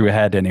set you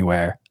ahead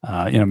anywhere.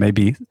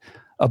 Maybe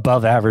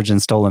above average in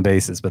stolen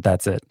bases, but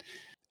that's it.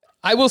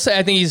 I will say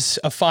I think he's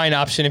a fine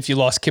option if you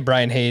lost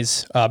Ke'Bryan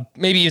Hayes.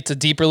 Maybe it's a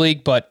deeper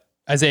league, but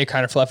Isaiah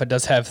Kiner-Falefa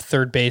does have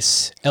third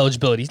base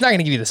eligibility. He's not going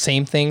to give you the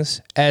same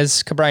things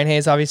as Ke'Bryan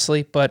Hayes,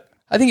 obviously, but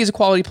I think he's a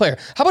quality player.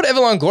 How about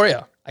Evan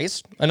Longoria? I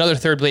guess another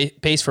third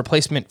base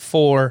replacement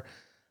for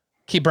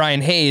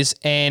Ke'Bryan Hayes,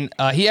 and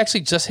he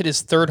actually just hit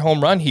his 3rd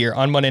home run here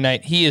on Monday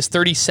night. He is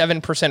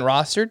 37%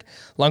 rostered.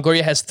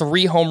 Longoria has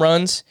 3 home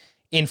runs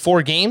in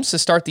 4 games to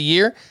start the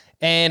year,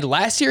 and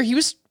last year he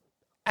was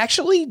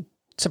actually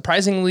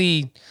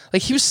surprisingly,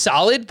 he was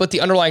solid, but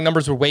the underlying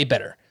numbers were way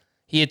better.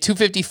 He had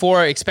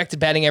 254 expected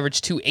batting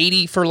average,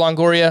 280 for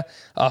Longoria,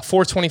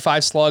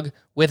 425 slug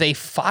with a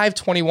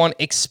 521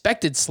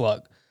 expected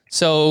slug.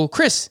 So,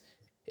 Chris,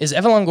 is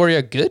Evan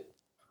Longoria good?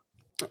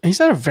 He's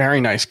had a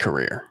very nice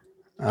career.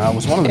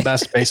 Was one of the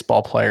best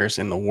baseball players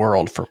in the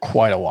world for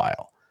quite a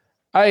while.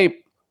 I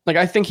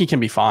think he can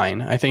be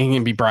fine. I think he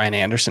can be Brian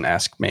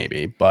Anderson-esque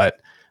maybe, but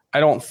I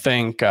don't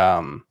think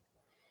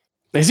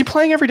is he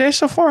playing every day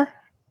so far?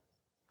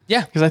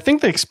 Yeah. Because I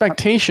think the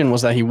expectation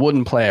was that he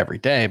wouldn't play every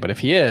day, but if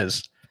he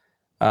is,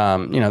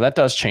 that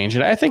does change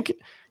it. I think,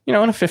 in a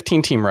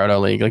 15-team roto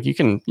league, you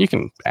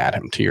can add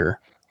him to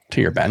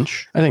your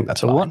bench. I think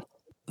that's fine.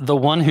 The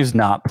one who's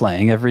not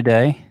playing every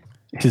day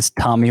is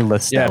Tommy La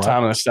Stella. Yeah,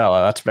 Tommy La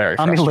Stella. That's very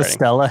frustrating. Tommy La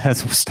Stella has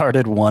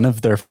started one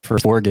of their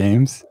first 4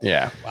 games.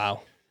 Yeah.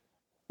 Wow.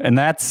 And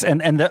that's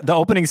the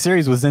opening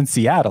series was in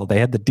Seattle. They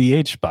had the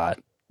DH spot.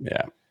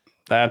 Yeah.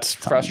 That's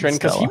frustrating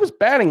because he was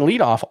batting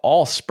leadoff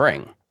all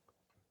spring.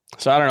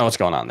 So I don't know what's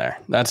going on there.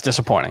 That's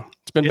disappointing.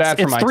 It's been bad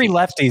for my team. It's 3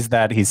 lefties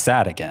that he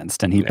sat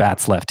against, and he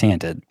bats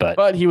left-handed.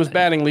 But he was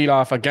batting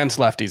leadoff against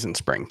lefties in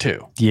spring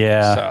too.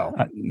 Yeah, so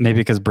maybe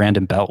because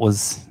Brandon Belt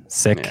was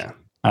sick. Yeah.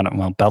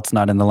 Belt's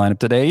not in the lineup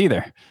today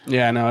either.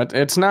 Yeah, no,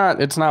 it's not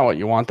what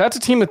you want. That's a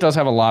team that does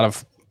have a lot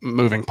of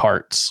moving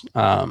parts.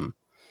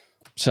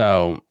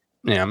 So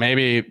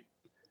maybe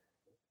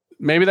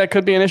that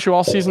could be an issue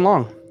all season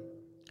long.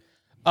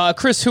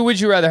 Chris, who would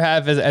you rather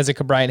have as a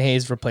Ke'Bryan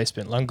Hayes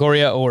replacement,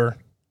 Longoria or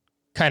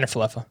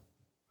Kiner-Falefa?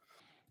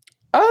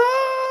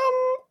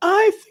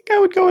 I think I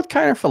would go with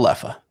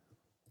Kiner-Falefa.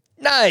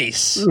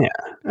 Nice. Yeah,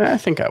 I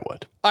think I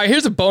would. All right,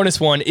 here's a bonus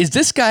one. Is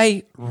this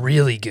guy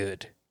really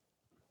good?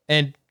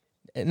 And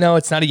no,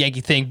 it's not a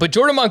Yankee thing, but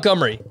Jordan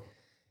Montgomery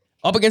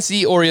up against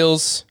the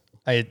Orioles.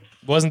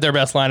 wasn't their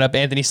best lineup.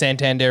 Anthony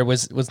Santander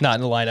was not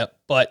in the lineup,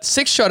 but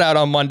 6 shutout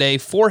on Monday,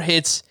 4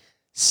 hits,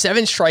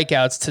 7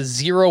 strikeouts to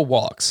 0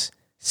 walks,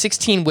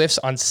 16 whiffs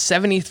on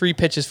 73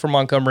 pitches for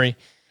Montgomery.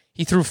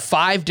 He threw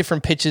 5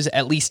 different pitches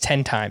at least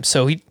 10 times.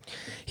 So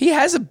he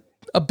has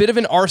a bit of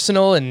an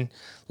arsenal, and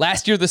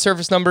last year the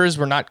surface numbers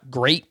were not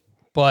great,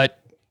 but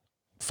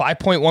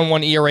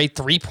 5.11 ERA,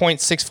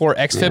 3.64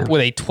 xFIP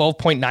with a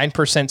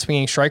 12.9%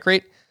 swinging strike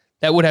rate.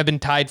 That would have been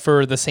tied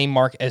for the same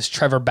mark as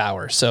Trevor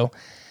Bauer. So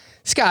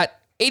Scott,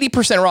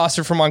 80%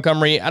 roster for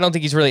Montgomery. I don't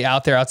think he's really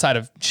out there outside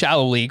of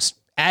shallow leagues.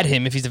 Add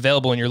him if he's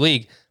available in your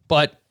league.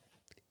 But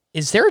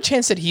is there a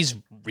chance that he's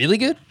really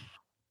good?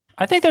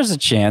 I think there's a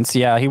chance.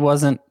 Yeah, he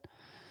wasn't.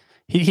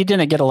 He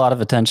didn't get a lot of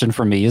attention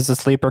from me as a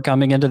sleeper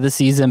coming into the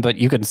season, but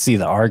you could see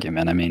the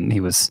argument. I mean, he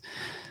was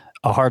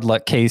a hard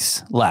luck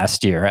case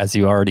last year, as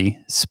you already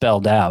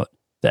spelled out.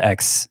 The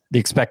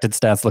expected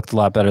stats looked a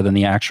lot better than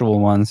the actual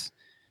ones.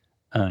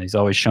 He's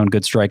always shown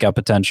good strikeout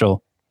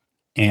potential,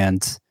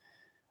 and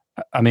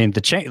I mean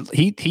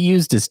he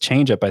used his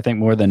changeup, I think,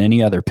 more than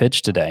any other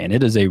pitch today, and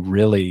it is a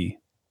really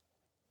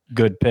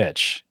good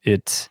pitch.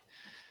 It's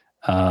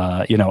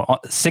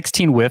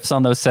 16 whiffs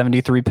on those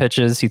 73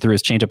 pitches. He threw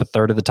his changeup a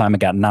third of the time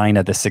and got 9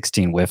 of the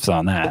 16 whiffs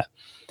on that.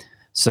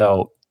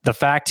 So the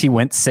fact he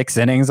went 6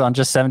 innings on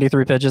just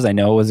 73 pitches, I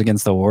know it was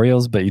against the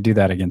Orioles, but you do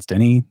that against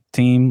any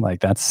team,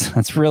 like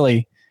it's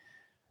really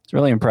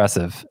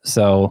impressive.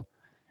 So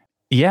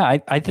yeah,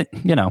 I think,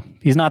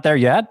 he's not there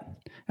yet.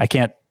 I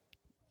can't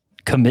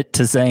commit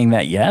to saying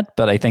that yet,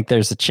 but I think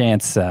there's a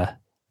chance. I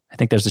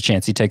think there's a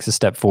chance he takes a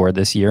step forward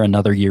this year,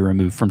 another year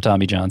removed from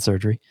Tommy John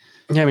surgery.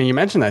 Yeah, I mean, you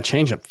mentioned that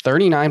changeup,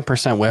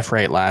 39% whiff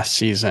rate last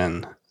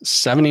season,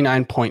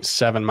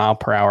 79.7 mile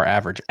per hour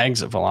average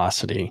exit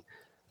velocity,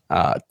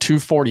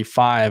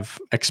 245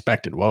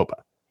 expected WOBA.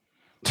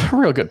 It's a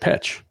real good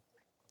pitch.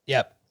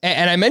 Yep.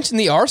 And I mentioned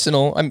the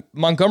arsenal.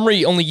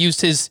 Montgomery only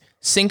used his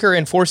sinker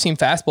and 4-seam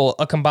fastball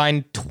a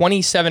combined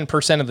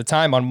 27% of the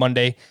time on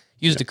Monday.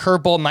 Used a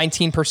curveball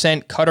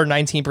 19%, cutter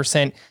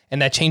 19%,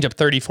 and that changeup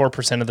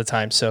 34% of the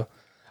time. So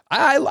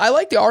I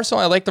like the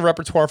arsenal. I like the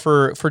repertoire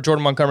for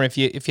Jordan Montgomery.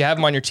 If you have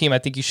him on your team, I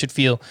think you should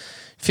feel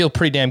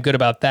pretty damn good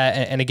about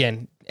that. And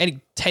again,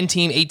 any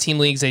 10-team, 8-team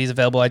leagues that he's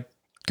available, I'd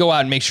go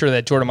out and make sure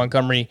that Jordan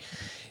Montgomery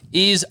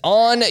is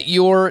on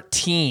your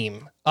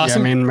team.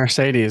 Awesome. Yeah, I mean,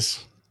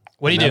 Mercedes.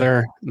 What do you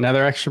do?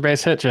 Another extra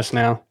base hit just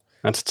now.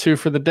 That's 2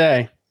 for the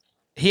day.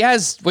 He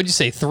has, what'd you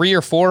say, 3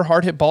 or 4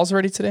 hard hit balls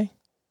already today?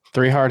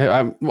 3 hard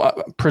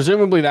hit.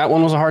 Presumably that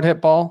one was a hard hit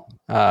ball.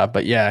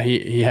 But yeah,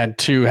 he had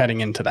 2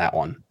 heading into that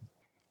one.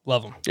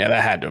 Love him. Yeah,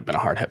 that had to have been a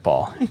hard hit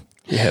ball.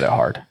 He hit it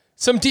hard.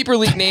 Some deeper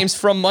league names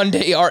from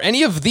Monday. Are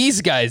any of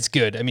these guys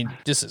good? I mean,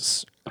 this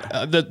is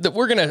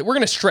we're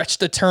gonna stretch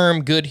the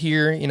term good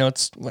here.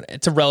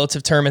 It's a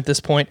relative term at this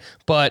point.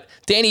 But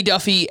Danny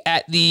Duffy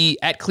at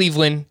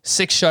Cleveland,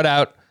 6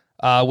 shutout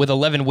with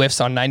 11 whiffs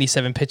on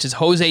 97 pitches.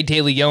 Jose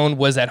De Leon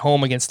was at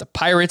home against the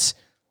Pirates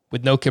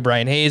with no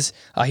Ke'Bryan Hayes.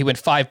 He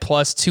went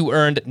 5+, 2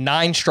 earned,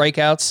 9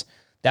 strikeouts.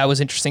 That was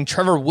interesting.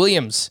 Trevor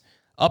Williams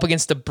up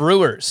against the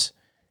Brewers.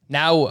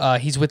 Now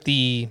he's with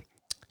the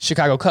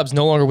Chicago Cubs,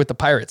 no longer with the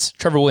Pirates.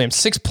 Trevor Williams,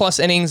 6+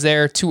 innings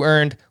there, 2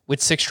 earned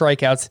with 6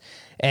 strikeouts.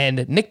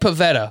 And Nick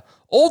Pivetta,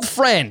 old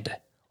friend,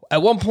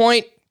 at one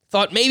point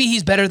thought maybe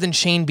he's better than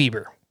Shane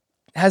Bieber.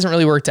 Hasn't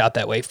really worked out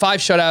that way. 5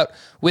 shutout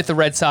with the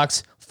Red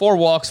Sox, 4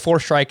 walks, 4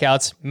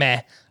 strikeouts.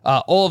 Meh.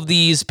 All of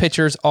these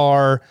pitchers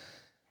are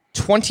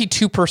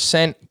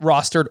 22%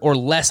 rostered or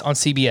less on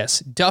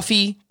CBS.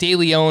 Duffy, De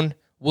Leon,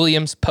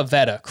 Williams,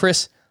 Pivetta.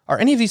 Chris, are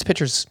any of these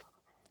pitchers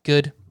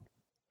good?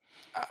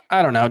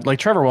 I don't know. Like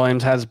Trevor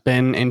Williams has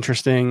been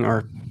interesting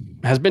or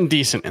has been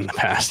decent in the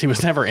past. He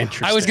was never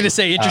interesting. I was going to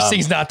say interesting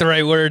is not the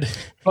right word.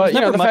 But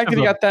the fact that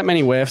he got that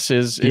many whiffs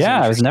is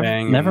yeah, it was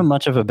never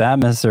much of a bat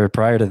misser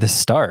prior to this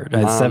start.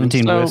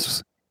 17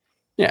 whiffs.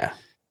 Yeah.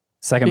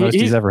 Second most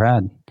he's ever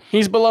had.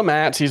 He's below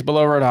Matz. He's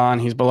below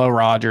Rodon. He's below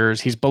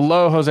Rogers. He's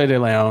below Jose De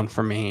Leon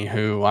for me,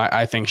 who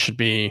I think should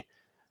be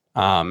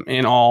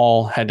in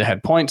all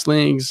head-to-head points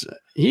leagues.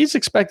 He's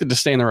expected to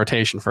stay in the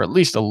rotation for at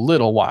least a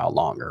little while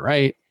longer,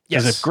 right?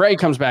 Because if Gray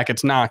comes back,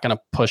 it's not going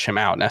to push him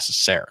out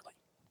necessarily.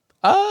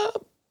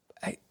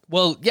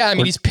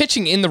 He's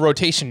pitching in the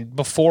rotation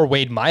before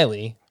Wade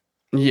Miley.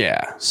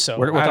 Yeah. So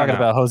we're talking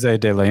about Jose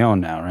De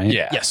Leon now, right?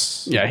 Yeah.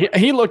 Yes. Yeah.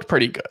 He looked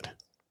pretty good.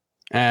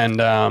 And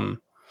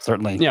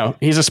certainly,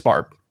 he's a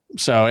spark.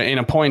 So in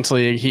a points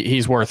league,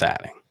 he's worth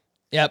adding.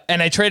 Yep.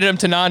 And I traded him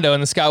to Nando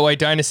in the Scott White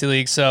Dynasty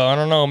League. So I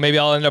don't know. Maybe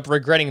I'll end up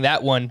regretting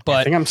that one.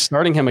 But I think I'm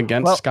starting him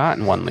against Scott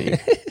in one league.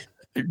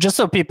 Just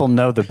so people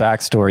know the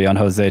backstory on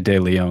Jose De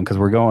Leon, because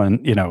we're going,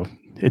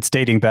 it's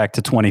dating back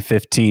to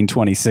 2015,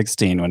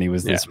 2016 when he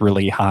was this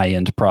really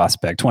high-end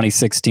prospect.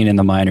 2016 in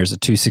the minors, a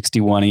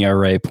 2.61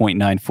 ERA,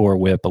 0.94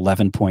 whip,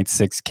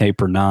 11.6 K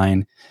per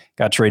 9.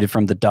 Got traded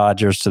from the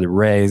Dodgers to the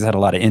Rays, had a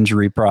lot of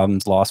injury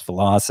problems, lost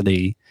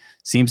velocity.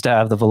 Seems to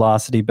have the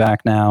velocity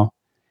back now.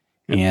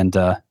 And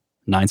 9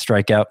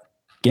 strikeout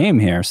game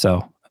here.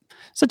 So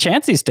it's a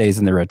chance he stays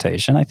in the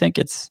rotation. I think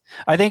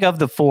of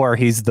the 4,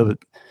 he's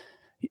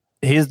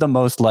he's the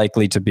most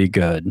likely to be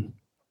good.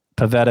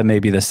 Pivetta may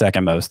be the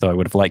second most, though I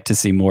would have liked to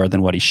see more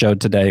than what he showed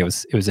today. It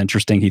was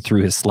interesting. He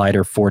threw his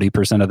slider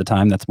 40% of the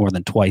time. That's more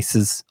than twice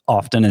as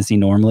often as he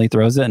normally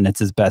throws it, and it's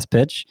his best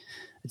pitch.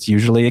 It's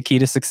usually a key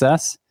to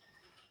success.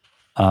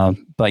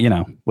 But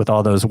with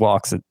all those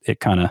walks, it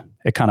kind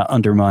of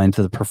undermines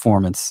the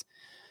performance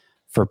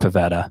for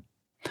Pivetta.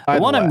 The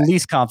one I'm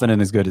least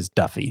confident is good is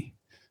Duffy.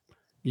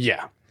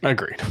 Yeah,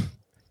 agreed.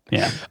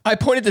 Yeah. I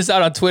pointed this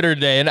out on Twitter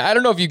today, and I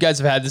don't know if you guys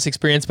have had this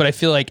experience, but I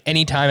feel like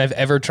anytime I've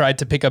ever tried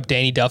to pick up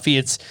Danny Duffy,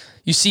 it's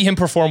you see him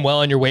perform well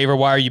on your waiver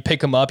wire, you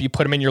pick him up, you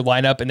put him in your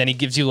lineup, and then he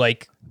gives you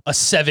like a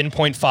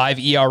 7.5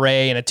 ERA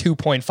and a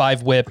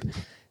 2.5 whip,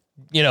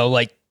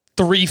 like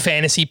 3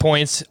 fantasy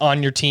points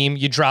on your team.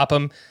 You drop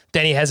him,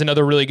 then he has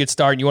another really good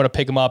start, and you want to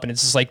pick him up, and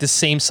it's just like the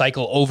same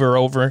cycle over and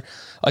over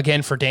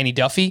again for Danny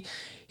Duffy.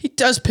 He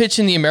does pitch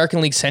in the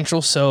American League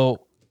Central, so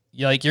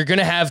you're going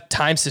to have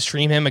times to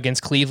stream him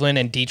against Cleveland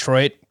and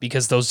Detroit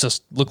because those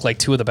just look like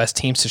two of the best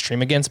teams to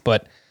stream against.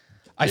 But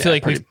I feel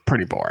like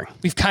pretty boring.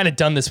 We've kind of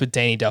done this with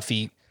Danny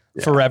Duffy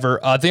forever.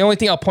 The only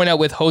thing I'll point out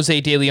with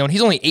Jose De Leon,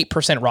 he's only 8%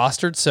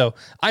 rostered, so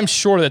I'm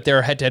sure that there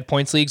are head-to-head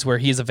points leagues where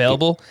he is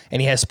available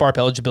and he has SPARP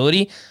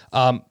eligibility.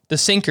 The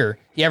sinker,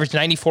 he averaged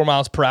 94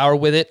 miles per hour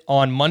with it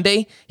on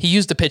Monday. He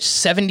used the pitch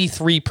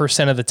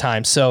 73% of the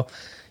time. So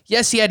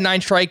yes, he had 9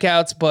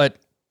 strikeouts, but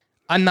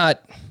I'm not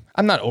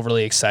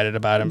overly excited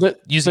about him. The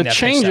that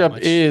changeup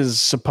is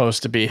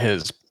supposed to be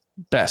his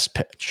best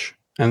pitch.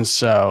 And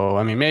so,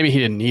 I mean, maybe he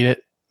didn't need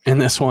it in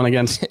this one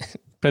against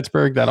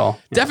Pittsburgh.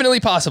 Definitely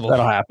possible.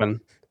 That'll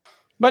happen.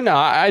 But no,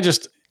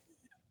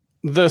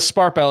 the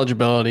SPARP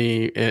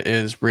eligibility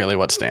is really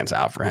what stands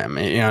out for him.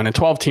 In a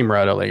 12-team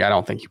Roto League, I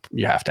don't think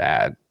you have to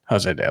add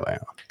Jose De Leon.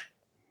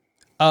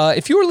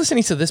 If you were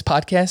listening to this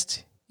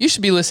podcast, you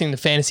should be listening to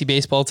Fantasy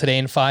Baseball Today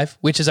in 5,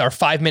 which is our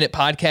 5-minute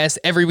podcast.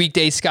 Every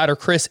weekday, Scott or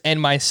Chris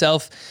and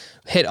myself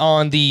hit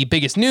on the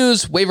biggest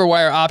news, waiver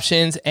wire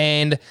options,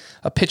 and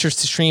pitchers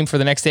to stream for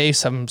the next day.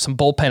 Some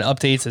bullpen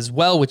updates as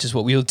well, which is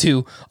what we will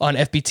do on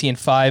FBT in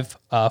 5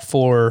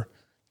 for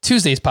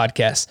Tuesday's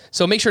podcast.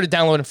 So make sure to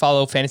download and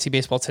follow Fantasy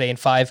Baseball Today in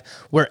 5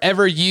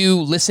 wherever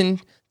you listen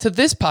to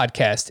this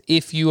podcast.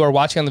 If you are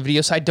watching on the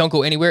video side, don't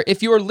go anywhere.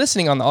 If you are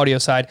listening on the audio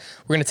side,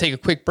 we're going to take a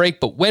quick break.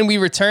 But when we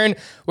return,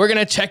 we're going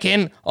to check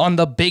in on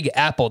the Big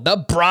Apple,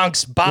 the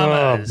Bronx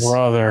Bombers. Oh,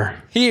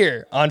 brother.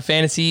 Here on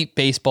Fantasy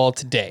Baseball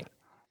Today.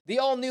 The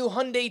all-new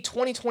Hyundai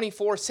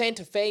 2024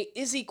 Santa Fe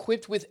is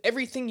equipped with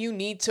everything you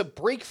need to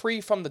break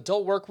free from the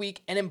dull work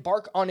week and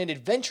embark on an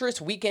adventurous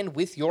weekend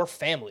with your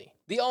family.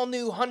 The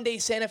all-new Hyundai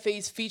Santa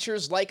Fe's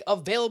features like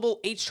available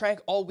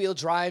H-Track all-wheel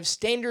drive,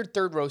 standard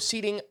third-row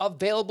seating,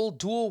 available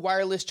dual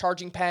wireless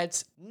charging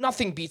pads.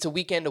 Nothing beats a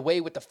weekend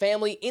away with the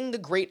family in the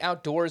great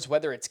outdoors,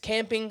 whether it's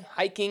camping,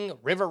 hiking,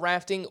 river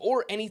rafting,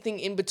 or anything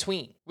in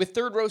between. With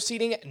third-row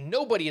seating,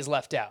 nobody is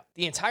left out.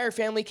 The entire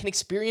family can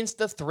experience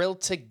the thrill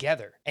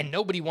together, and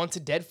nobody wants a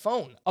dead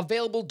phone.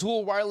 Available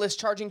dual wireless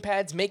charging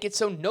pads make it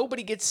so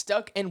nobody gets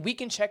stuck, and we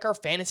can check our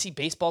fantasy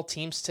baseball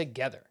teams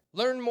together.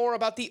 Learn more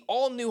about the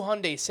all-new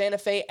Hyundai Santa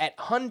Fe at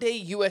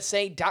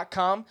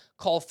HyundaiUSA.com.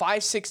 Call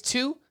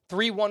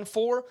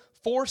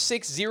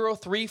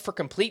 562-314-4603 for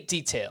complete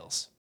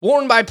details.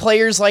 Worn by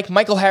players like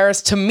Michael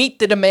Harris to meet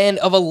the demand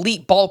of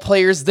elite ball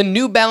players, the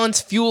New Balance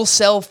Fuel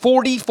Cell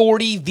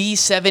 4040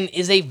 V7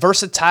 is a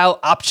versatile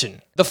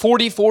option. The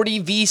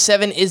 4040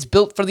 V7 is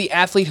built for the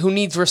athlete who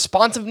needs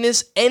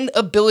responsiveness and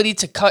ability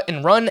to cut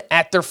and run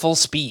at their full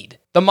speed.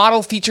 The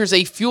model features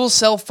a fuel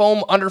cell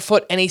foam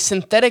underfoot and a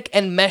synthetic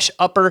and mesh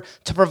upper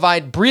to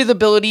provide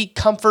breathability,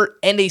 comfort,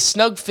 and a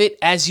snug fit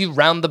as you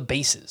round the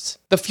bases.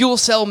 The fuel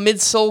cell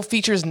midsole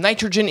features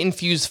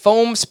nitrogen-infused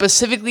foam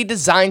specifically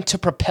designed to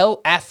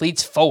propel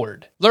athletes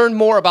forward. Learn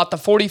more about the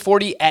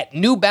 4040 at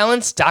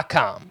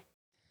newbalance.com.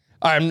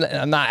 I'm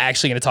not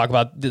actually going to talk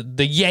about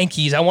the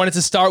Yankees. I wanted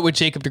to start with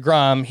Jacob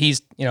deGrom.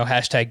 He's,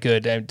 hashtag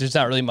good. There's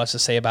not really much to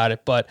say about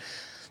it, but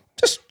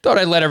just thought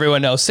I'd let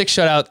everyone know. 6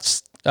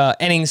 shutouts.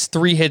 Innings,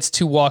 3 hits,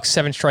 2 walks,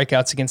 7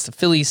 strikeouts against the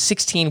Phillies,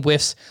 16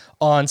 whiffs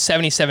on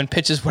 77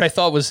 pitches. What I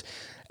thought was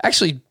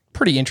actually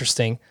pretty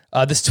interesting.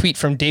 This tweet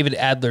from David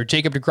Adler.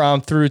 Jacob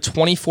deGrom threw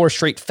 24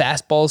 straight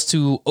fastballs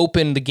to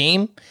open the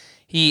game.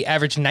 He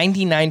averaged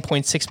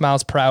 99.6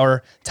 miles per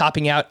hour,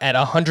 topping out at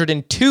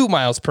 102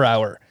 miles per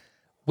hour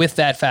with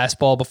that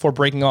fastball before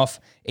breaking off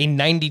a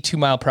 92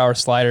 mile per hour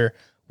slider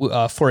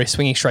for a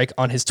swinging strike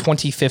on his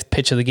 25th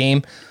pitch of the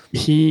game.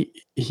 He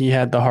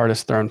had the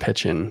hardest thrown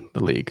pitch in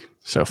the league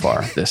so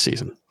far this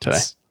season today.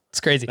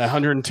 It's crazy. That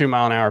 102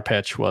 mile an hour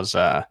pitch was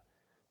the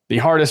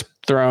hardest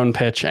thrown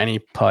pitch any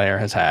player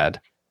has had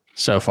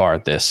so far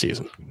this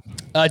season.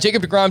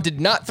 Jacob deGrom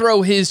did not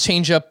throw his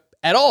changeup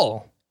at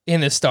all in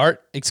this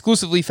start,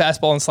 exclusively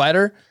fastball and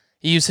slider.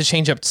 He used his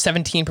changeup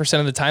 17%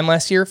 of the time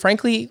last year.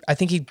 Frankly, I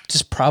think he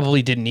just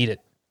probably didn't need it.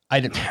 I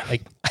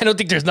don't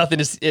think there's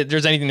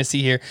anything to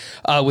see here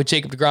with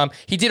Jacob deGrom.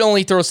 He did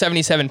only throw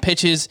 77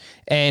 pitches,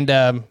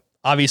 and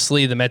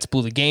obviously the Mets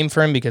blew the game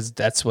for him because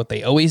that's what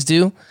they always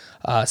do.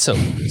 So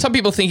some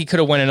people think he could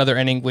have won another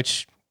inning,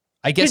 which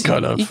I guess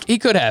he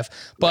could have.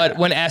 But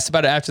when asked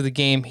about it after the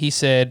game, he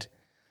said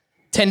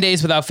 10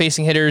 days without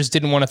facing hitters,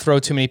 didn't want to throw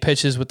too many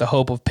pitches with the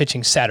hope of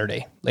pitching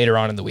Saturday later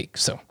on in the week.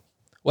 So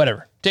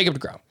whatever. Jacob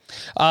deGrom.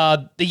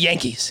 The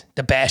Yankees,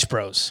 the Bash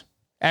Bros.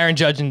 Aaron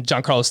Judge and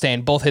Giancarlo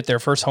Stanton both hit their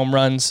first home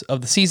runs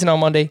of the season on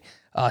Monday.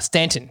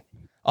 Stanton,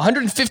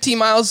 115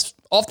 miles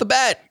off the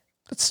bat.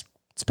 It's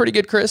pretty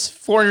good, Chris.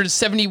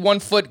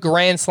 471-foot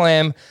grand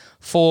slam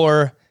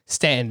for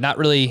Stanton. Not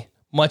really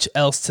much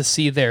else to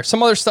see there.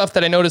 Some other stuff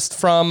that I noticed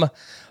from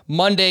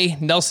Monday,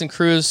 Nelson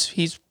Cruz,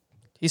 he's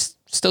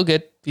still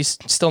good. He's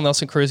still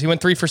Nelson Cruz. He went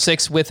 3 for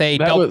 6 with a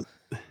double.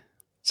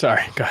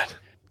 Sorry, go ahead.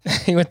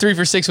 He went 3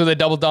 for 6 with a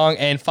double dong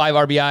and 5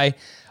 RBI.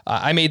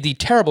 I made the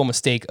terrible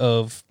mistake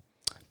of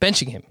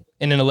benching him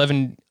in an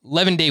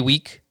 11-day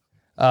week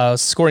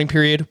scoring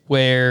period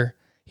where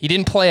he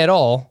didn't play at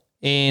all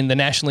in the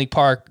National League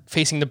Park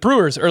facing the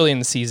Brewers early in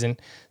the season.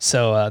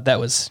 So that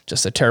was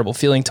just a terrible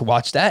feeling to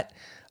watch that.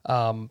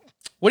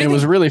 It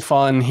was really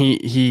fun.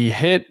 He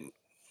hit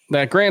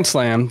that grand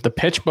slam the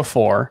pitch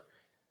before.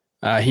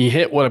 He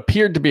hit what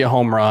appeared to be a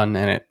home run,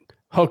 and it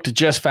hooked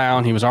just foul.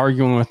 And he was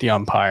arguing with the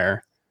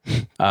umpire.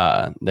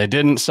 They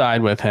didn't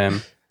side with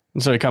him,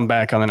 and so he come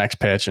back on the next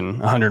pitch and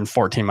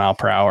 114 mile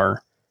per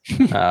hour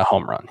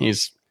home run.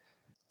 He's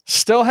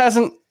still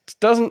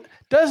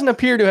doesn't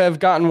appear to have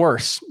gotten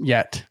worse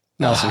yet.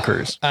 Nelson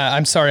Cruz.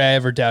 I'm sorry I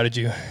ever doubted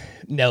you,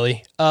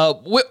 Nelly.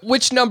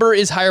 Which number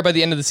is higher by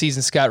the end of the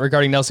season, Scott,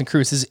 regarding Nelson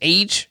Cruz? His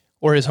age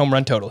or his home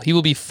run total? He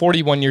will be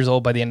 41 years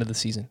old by the end of the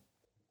season.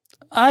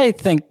 I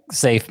think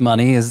safe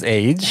money is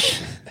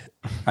age.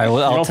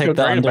 I'll take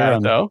the under.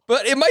 Though.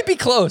 But it might be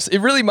close. It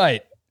really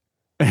might.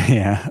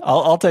 Yeah,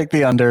 I'll take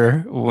the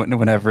under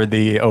whenever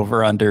the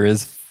over-under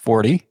is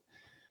 40.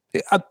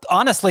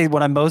 Honestly,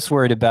 what I'm most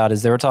worried about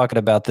is they were talking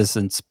about this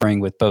in spring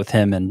with both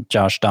him and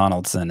Josh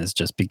Donaldson is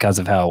just because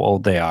of how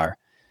old they are.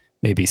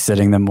 Maybe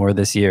sitting them more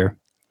this year.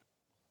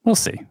 We'll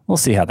see. We'll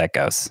see how that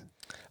goes.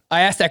 I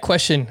asked that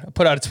question. I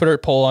put out a Twitter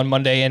poll on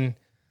Monday, and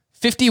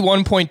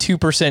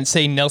 51.2%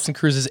 say Nelson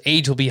Cruz's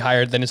age will be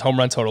higher than his home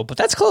run total. But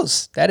that's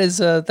close. That is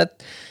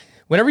that.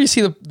 Whenever you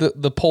see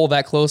the poll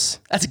that close,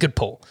 that's a good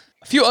poll.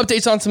 A few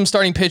updates on some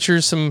starting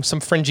pitchers, some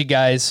fringy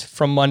guys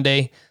from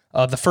Monday.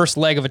 The first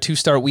leg of a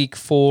 2-start week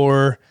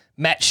for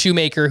Matt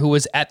Shoemaker, who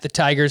was at the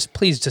Tigers.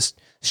 Please just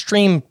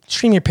stream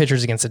your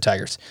pitchers against the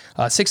Tigers.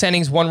 6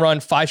 innings, 1 run,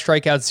 5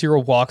 strikeouts, 0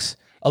 walks,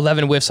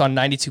 11 whiffs on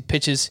 92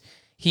 pitches.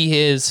 He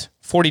is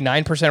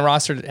 49%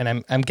 rostered,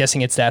 and I'm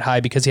guessing it's that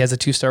high because he has a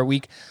 2-start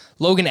week.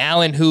 Logan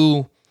Allen,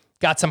 who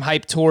got some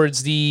hype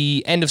towards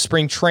the end of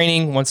spring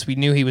training once we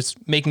knew he was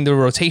making the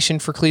rotation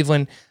for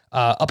Cleveland,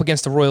 up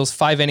against the Royals,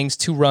 5 innings,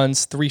 2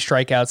 runs, 3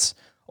 strikeouts,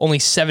 only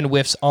 7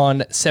 whiffs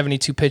on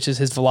 72 pitches.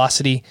 His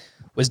velocity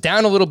was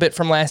down a little bit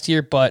from last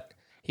year, but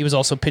he was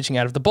also pitching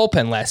out of the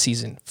bullpen last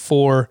season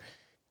for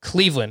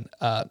Cleveland.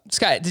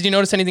 Scott, did you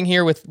notice anything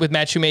here with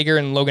Matt Shoemaker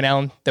and Logan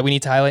Allen that we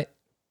need to highlight?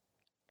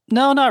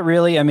 No, not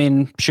really. I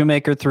mean,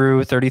 Shoemaker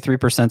threw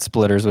 33%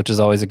 splitters, which is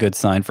always a good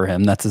sign for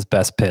him. That's his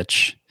best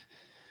pitch.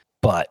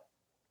 But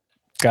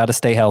got to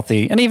stay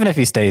healthy. And even if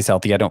he stays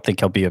healthy, I don't think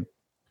he'll be a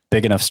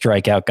big enough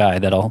strikeout guy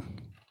that'll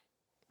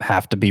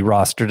have to be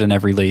rostered in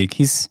every league.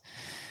 He's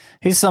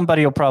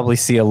somebody you'll probably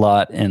see a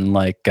lot in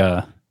like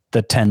the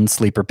 10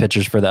 sleeper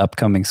pitchers for the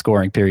upcoming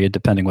scoring period,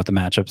 depending what the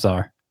matchups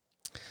are.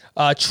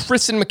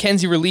 Tristan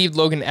McKenzie relieved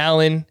Logan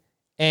Allen,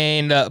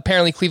 and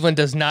apparently Cleveland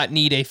does not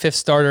need a 5th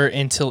starter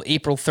until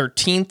April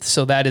 13th,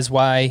 so that is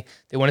why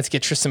they wanted to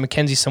get Tristan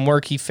McKenzie some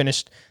work. He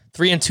finished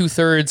 3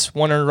 2/3,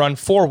 1 earned run,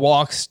 4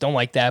 walks, don't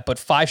like that, but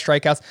 5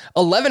 strikeouts,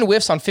 11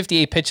 whiffs on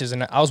 58 pitches,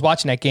 and I was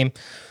watching that game.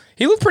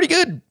 He looked pretty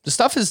good. The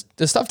stuff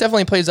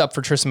definitely plays up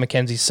for Tristan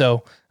McKenzie,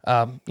 so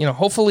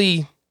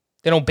hopefully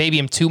they don't baby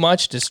him too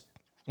much. Just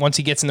once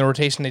he gets in the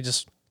rotation, they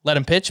just let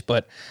him pitch.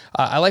 But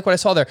I like what I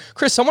saw there.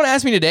 Chris, someone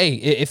asked me today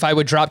if I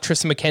would drop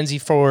Tristan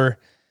McKenzie for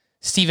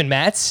Steven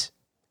Matz,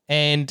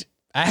 and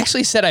I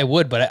actually said I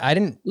would, but I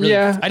didn't. Really,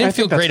 I didn't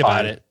feel great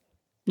about it.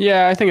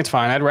 Yeah, I think it's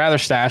fine. I'd rather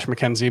stash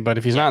McKenzie, but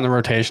if he's not in the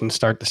rotation to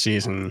start the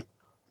season,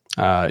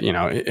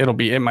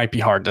 it might be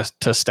hard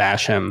to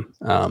stash him.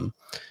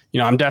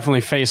 I'm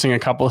definitely facing a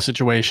couple of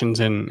situations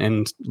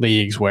in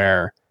leagues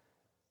where,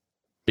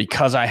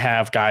 because I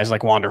have guys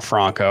like Wander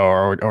Franco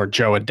or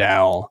Joe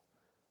Adell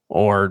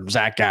or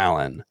Zach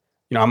Gallen,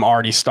 I'm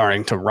already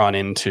starting to run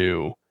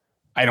into,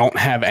 I don't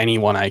have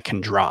anyone I can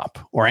drop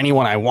or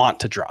anyone I want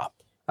to drop.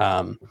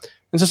 And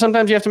so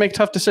sometimes you have to make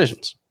tough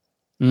decisions.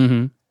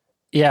 Mm-hmm.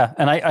 Yeah.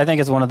 And I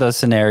think it's one of those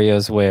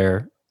scenarios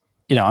where,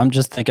 I'm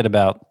just thinking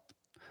about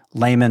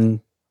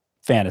layman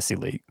fantasy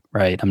league,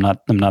 right? I'm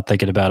not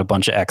thinking about a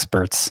bunch of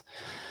experts.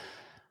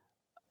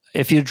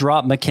 If you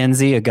drop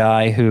McKenzie, a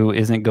guy who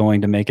isn't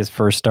going to make his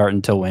first start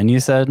until when, you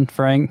said,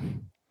 Frank?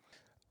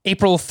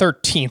 April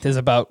 13th is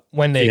about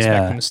when they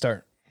expect him to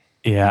start.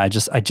 Yeah, I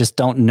just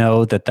don't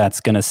know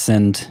that's going to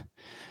send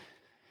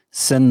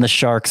the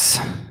sharks,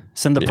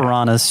 send the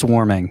piranhas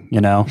swarming,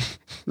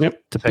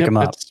 Yep. To pick them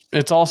up.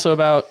 It's also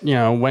about,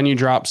 when you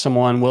drop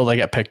someone, will they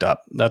get picked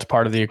up? That's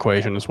part of the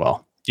equation as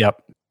well.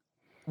 Yep.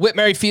 Whit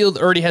Merrifield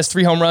already has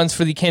 3 home runs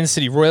for the Kansas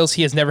City Royals.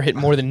 He has never hit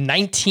more than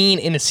 19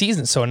 in a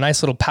season, so a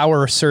nice little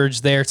power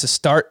surge there to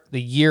start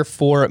the year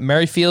for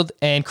Merrifield.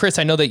 And Chris,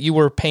 I know that you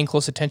were paying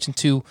close attention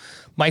to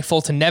Mike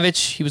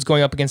Foltynewicz. He was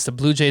going up against the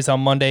Blue Jays on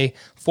Monday.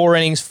 4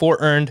 innings, 4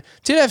 earned,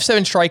 2 have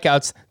 7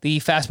 strikeouts. The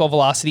fastball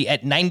velocity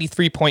at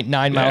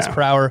 93.9 miles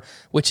per hour,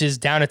 which is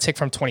down a tick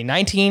from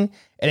 2019,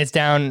 and it's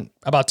down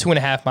about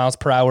 2.5 miles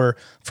per hour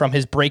from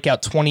his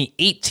breakout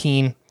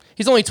 2018.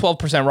 He's only 12%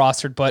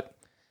 rostered, but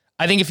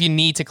I think if you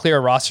need to clear a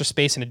roster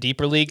space in a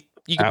deeper league,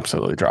 you could,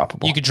 absolutely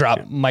droppable. You could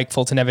drop Mike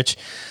Foltynewicz.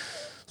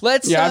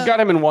 I've got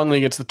him in one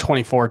league. It's the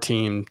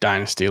 24-team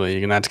Dynasty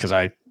League, and that's because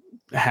I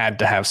had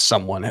to have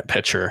someone at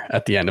pitcher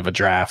at the end of a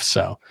draft.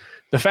 So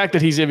the fact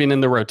that he's even in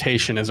the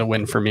rotation is a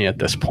win for me at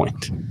this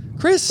point.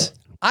 Chris,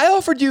 I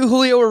offered you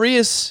Julio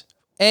Urias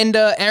and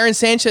Aaron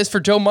Sanchez for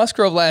Joe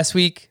Musgrove last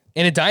week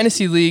in a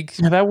Dynasty League.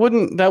 Yeah, that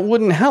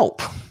wouldn't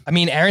help. I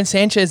mean, Aaron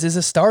Sanchez is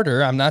a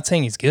starter. I'm not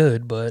saying he's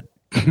good, but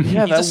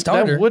yeah, he's a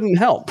starter. That wouldn't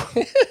help.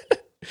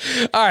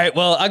 All right,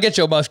 well, I'll get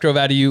Joe Musgrove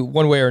out of you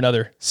one way or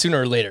another,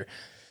 sooner or later.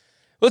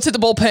 Let's hit the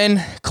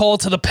bullpen. Call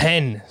to the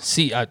pen.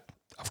 See,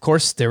 of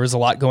course, there was a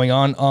lot going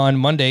on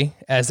Monday,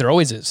 as there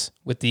always is,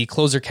 with the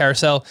closer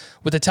carousel.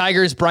 With the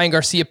Tigers, Brian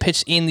Garcia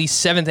pitched in the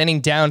 7th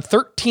inning down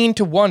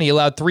 13-1. He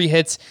allowed 3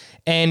 hits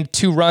and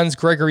 2 runs.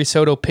 Gregory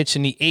Soto pitched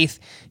in the 8th.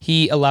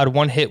 He allowed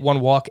 1 hit,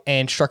 1 walk,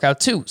 and struck out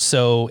 2.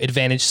 So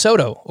advantage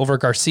Soto over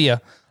Garcia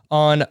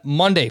on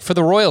Monday. For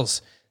the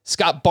Royals,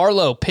 Scott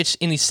Barlow pitched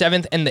in the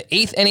 7th and the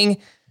 8th inning.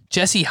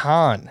 Jesse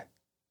Hahn.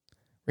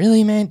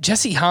 Really, man?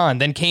 Jesse Hahn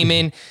then came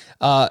in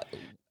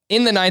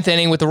the 9th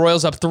inning with the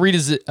Royals up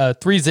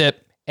 3-0.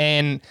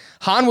 And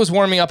Hahn was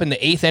warming up in the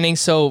 8th inning.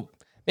 So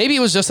maybe it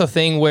was just a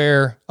thing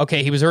where,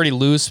 okay, he was already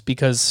loose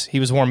because he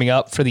was warming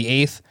up for the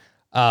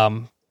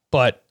 8th.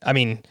 But, I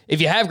mean,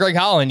 if you have Greg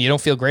Holland, you don't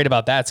feel great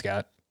about that,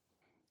 Scott.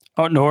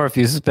 Oh, nor if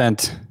you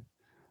spent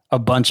a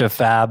bunch of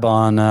fab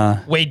on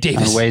Wade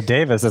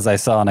Davis, as I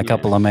saw in a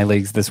couple of my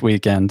leagues this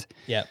weekend.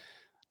 Yeah.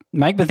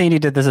 Mike Matheny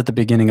did this at the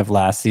beginning of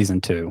last season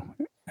too,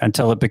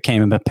 until it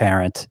became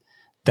apparent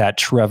that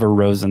Trevor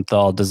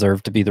Rosenthal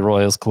deserved to be the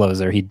Royals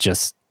closer. He'd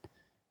just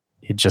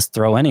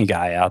throw any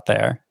guy out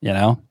there, you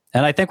know?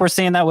 And I think we're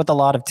seeing that with a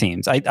lot of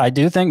teams. I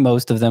do think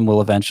most of them will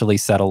eventually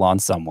settle on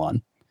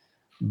someone,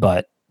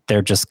 but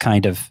they're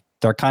kind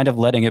of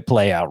letting it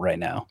play out right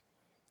now.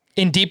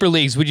 In deeper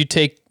leagues, would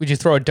you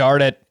throw a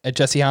dart at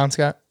Jesse Hahn,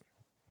 Scott?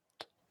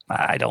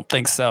 I don't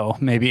think so.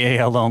 Maybe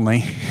AL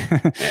only.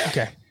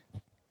 Okay.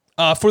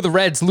 For the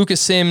Reds,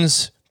 Lucas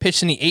Sims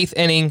pitched in the 8th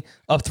inning,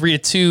 up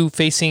 3-2,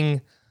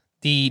 facing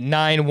the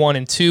 9, 1,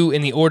 and 2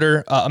 in the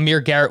order. Amir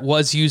Garrett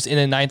was used in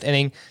the 9th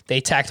inning. They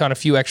tacked on a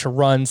few extra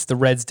runs, the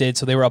Reds did,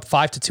 so they were up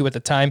 5-2 at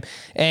the time.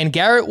 And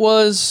Garrett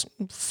was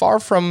far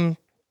from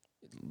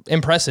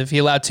impressive. He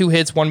allowed 2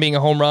 hits, 1 being a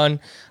home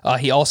run.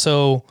 He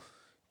also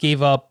he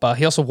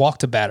also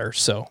walked a batter.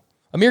 So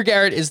Amir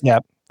Garrett is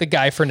the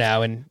guy for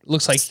now, and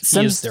looks like he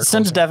is their closer.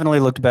 Sims definitely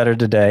looked better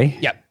today.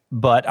 Yep.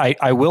 But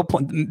I will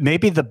point,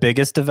 maybe the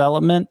biggest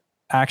development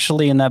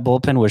actually in that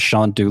bullpen was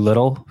Sean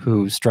Doolittle,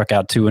 who struck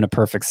out 2 in a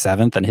perfect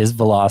 7th, and his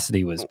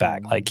velocity was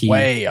back. Like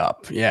way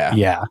up.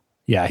 Yeah.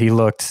 Yeah. He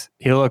looked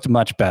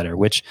much better,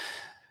 which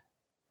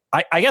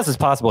I guess it's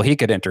possible he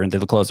could enter into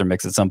the closer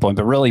mix at some point,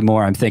 but really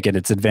more, I'm thinking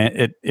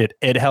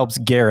it helps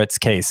Garrett's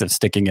case of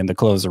sticking in the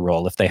closer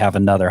role if they have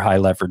another high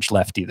leverage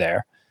lefty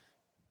there.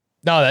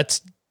 No,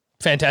 that's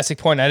a fantastic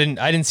point. I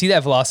didn't see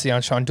that velocity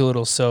on Sean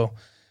Doolittle, so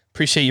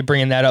appreciate you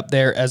bringing that up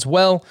there as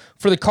well.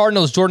 For the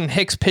Cardinals, Jordan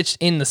Hicks pitched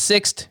in the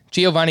 6th.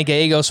 Giovanni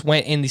Gallegos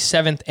went in the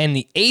 7th and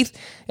the 8th.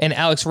 And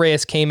Alex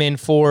Reyes came in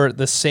for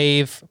the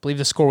save. I believe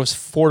the score was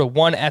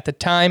 4-1 at the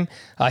time.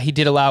 He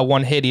did allow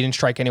 1 hit. He didn't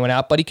strike anyone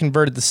out, but he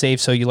converted the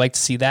save, so you like to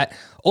see that.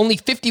 Only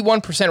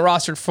 51%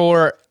 rostered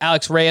for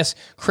Alex Reyes.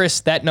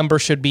 Chris, that number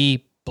should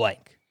be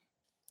blank.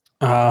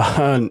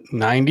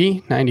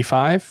 90,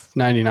 95,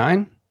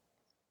 99.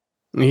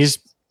 He's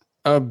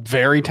a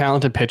very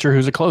talented pitcher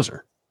who's a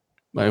closer.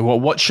 Like, well,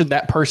 what should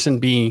that person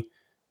be?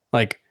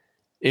 Like,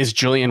 is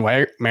Julian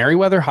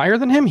Merriweather higher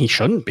than him? He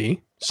shouldn't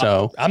be.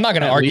 So I'm not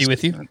going to argue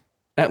with you.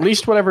 At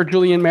least whatever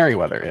Julian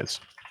Merriweather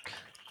is.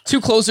 2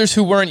 closers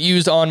who weren't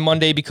used on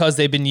Monday because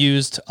they've been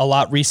used a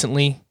lot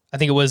recently. I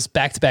think it was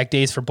back-to-back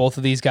days for both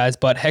of these guys,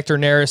 but Hector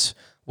Neris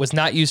was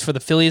not used for the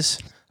Phillies.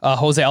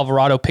 Jose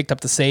Alvarado picked up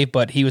the save,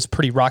 but he was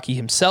pretty rocky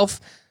himself.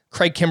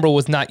 Craig Kimbrell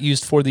was not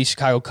used for the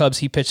Chicago Cubs.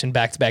 He pitched in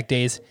back-to-back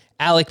days.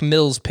 Alec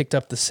Mills picked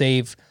up the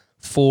save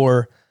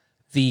for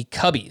the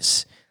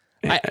Cubbies.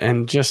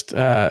 And just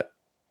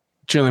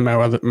Julian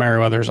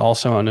Merriweather is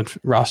also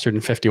rostered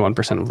in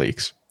 51% of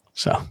leagues.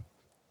 So,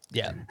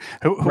 yeah.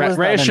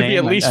 Reyes should be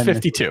at least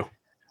 52.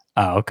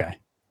 Oh, okay.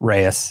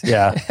 Reyes,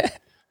 yeah.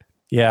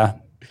 Yeah.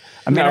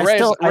 I mean,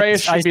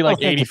 Reyes should be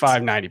like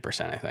 85,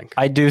 90%, I think.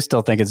 I do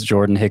still think it's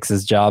Jordan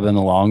Hicks's job in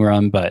the long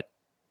run, but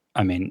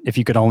I mean, if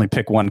you could only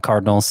pick one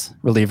Cardinals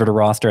reliever to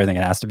roster, I think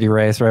it has to be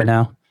Reyes right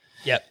now.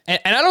 Yeah, and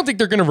I don't think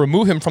they're going to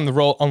remove him from the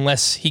role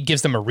unless he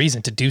gives them a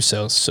reason to do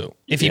so. So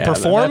if he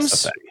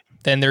performs,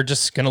 then they're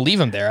just going to leave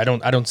him there.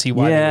 I don't see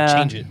why they would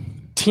change it.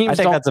 teams I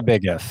think that's a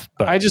big if.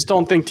 But I just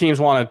don't think teams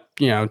want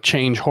to,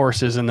 change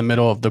horses in the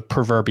middle of the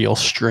proverbial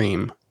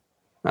stream.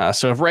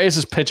 So if Reyes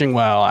is pitching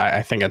well,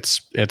 I think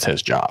it's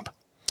his job.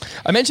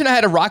 I mentioned I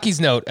had a Rockies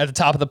note at the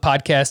top of the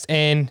podcast,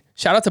 and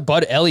shout out to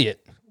Bud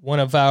Elliott, one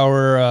of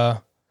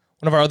our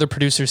other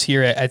producers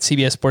here at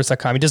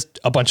CBSSports.com. He does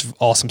a bunch of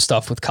awesome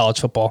stuff with college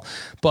football.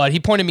 But he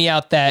pointed me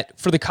out that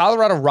for the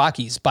Colorado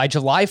Rockies, by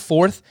July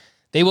 4th,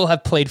 they will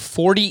have played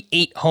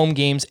 48 home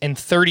games and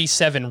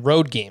 37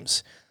 road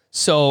games.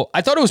 So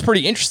I thought it was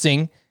pretty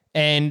interesting,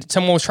 and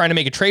someone was trying to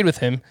make a trade with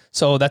him,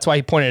 so that's why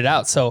he pointed it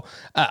out. So,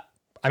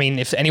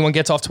 if anyone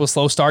gets off to a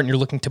slow start and you're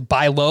looking to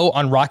buy low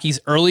on Rockies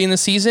early in the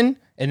season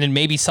and then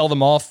maybe sell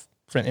them off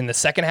in the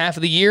second half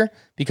of the year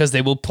because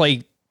they will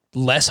play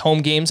less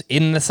home games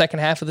in the second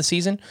half of the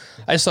season,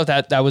 I just thought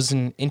that was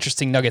an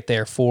interesting nugget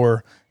there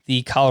for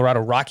the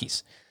Colorado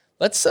Rockies.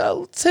 Let's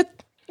hit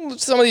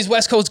some of these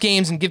West Coast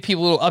games and give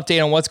people a little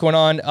update on what's going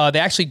on. They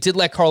actually did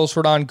let Carlos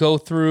Rodon go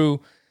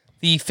through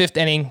the fifth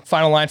inning.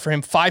 Final line for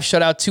him: 5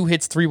 shutout, 2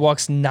 hits, 3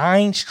 walks,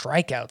 9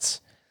 strikeouts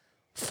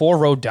for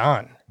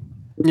Rodon.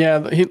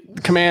 Yeah,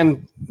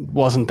 command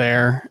wasn't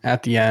there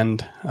at the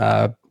end.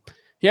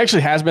 He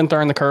actually has been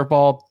throwing the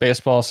curveball.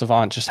 Baseball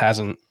Savant just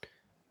hasn't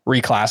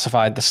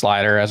reclassified the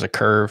slider as a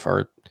curve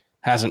or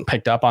hasn't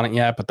picked up on it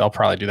yet, but they'll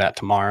probably do that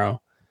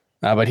tomorrow.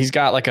 But he's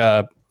got like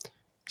a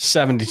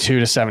 72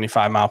 to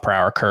 75 mile per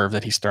hour curve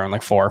that he's thrown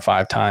like 4 or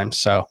 5 times.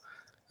 So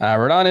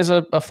Rodon is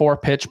a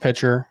 4-pitch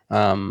pitcher,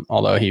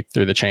 although he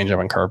threw the changeup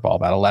and curveball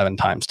about 11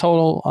 times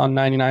total on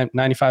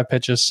 95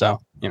 pitches. So,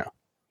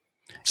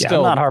 still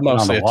I'm not harping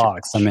on the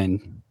walks.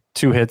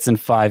 2 hits in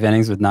 5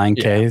 innings with 9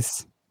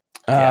 Ks.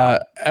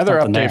 Other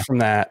update from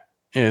that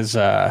is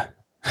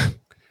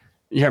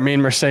Yermin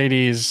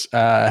Mercedes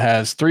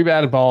has 3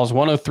 batted balls,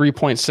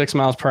 103.6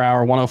 miles per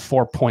hour,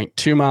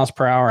 104.2 miles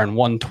per hour, and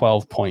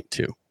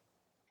 112.2.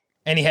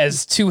 And he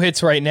has 2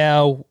 hits right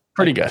now.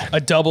 Pretty good. A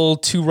double,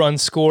 2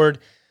 runs scored.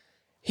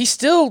 His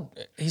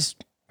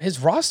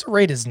roster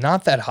rate is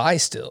not that high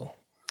still.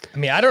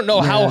 I don't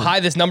know how high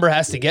this number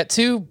has to get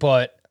to,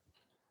 but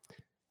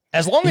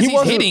as long as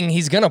he's hitting,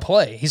 he's going to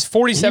play. He's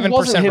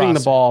 47% hitting the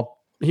ball.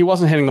 He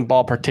wasn't hitting the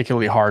ball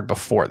particularly hard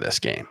before this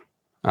game.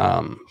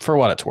 For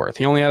what it's worth,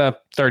 he only had a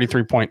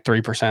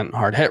 33.3%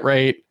 hard hit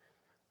rate,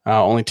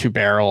 only 2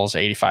 barrels,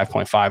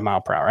 85.5 mile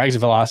per hour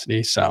exit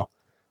velocity. So,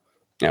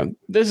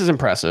 this is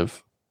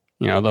impressive.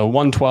 The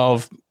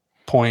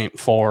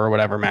 112.4 or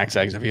whatever max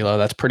exit velo,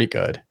 that's pretty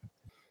good.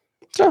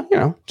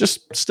 So,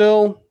 just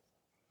still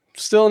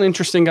an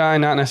interesting guy,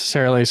 not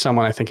necessarily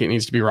someone I think it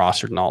needs to be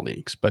rostered in all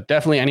leagues, but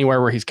definitely anywhere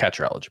where he's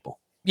catcher eligible.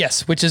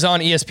 Yes, which is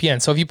on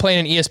ESPN. So if you play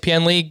in an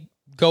ESPN league,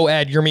 go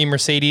add Yermin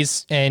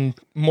Mercedes, and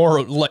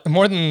more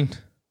than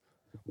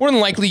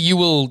likely you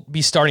will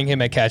be starting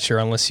him at catcher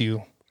unless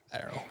you,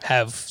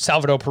 have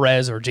Salvador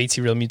Perez or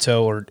JT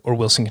Realmuto or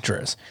Wilson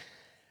Contreras.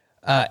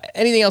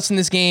 Anything else in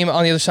this game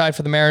on the other side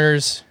for the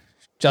Mariners?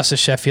 Justice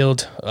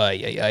Sheffield,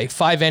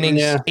 5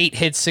 innings, 8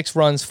 hits, 6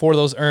 runs, 4 of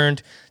those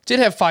earned. Did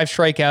have 5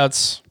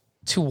 strikeouts,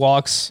 2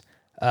 walks.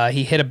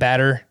 He hit a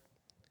batter.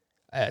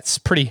 It's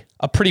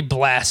a pretty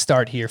blah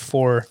start here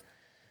for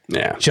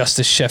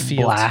Justice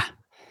Sheffield.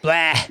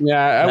 Blah.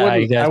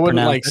 Yeah,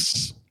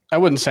 I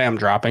wouldn't say I'm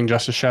dropping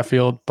Justice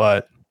Sheffield,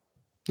 but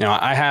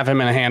I have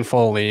him in a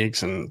handful of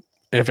leagues, and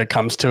if it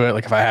comes to it,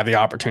 like if I have the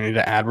opportunity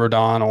to add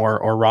Rodon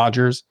or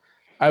Rogers,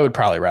 I would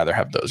probably rather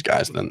have those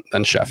guys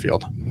than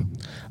Sheffield.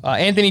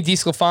 Anthony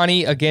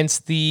DeSclafani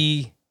against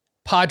the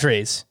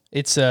Padres.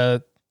 It's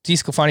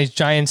DeSclafani's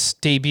Giants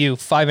debut.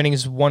 5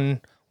 innings,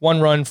 1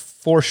 run,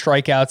 4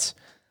 strikeouts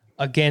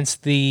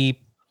against the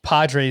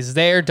Padres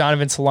there.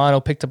 Donovan Solano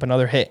picked up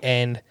another hit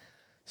and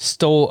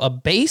stole a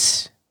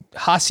base.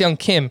 Ha-Seong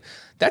Kim,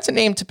 that's a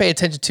name to pay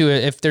attention to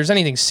if there's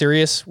anything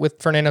serious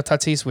with Fernando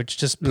Tatis, which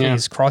just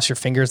please cross your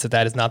fingers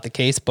that is not the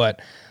case.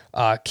 But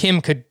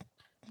Kim could,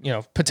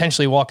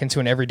 potentially walk into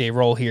an everyday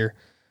role here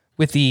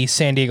with the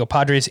San Diego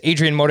Padres.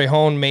 Adrian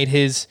Morejon made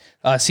his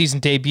season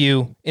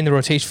debut in the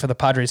rotation for the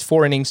Padres.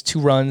 4 innings,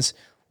 2 runs,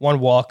 1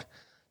 walk,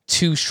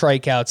 2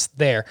 strikeouts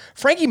there.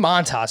 Frankie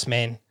Montas,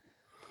 man,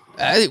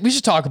 we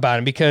should talk about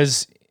him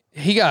because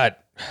he got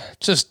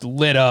just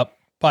lit up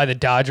by the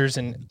Dodgers.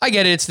 And I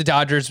get it, it's the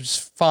Dodgers, which is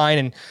fine.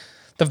 And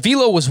the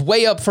velo was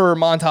way up for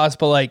Montas,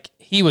 but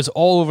he was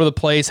all over the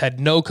place, had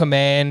no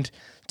command.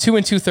 2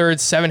 2/3,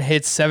 7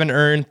 hits, 7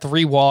 earned,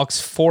 3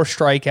 walks, 4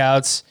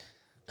 strikeouts.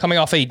 Coming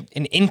off an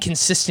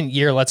inconsistent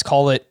year, let's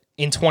call it,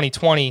 in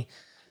 2020.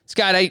 This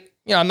guy,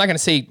 I'm not going to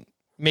say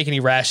make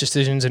any rash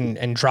decisions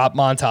and drop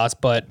Montas,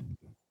 but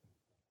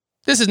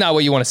this is not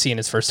what you want to see in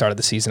his first start of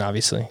the season,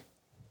 obviously.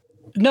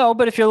 No,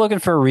 but if you're looking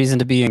for a reason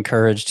to be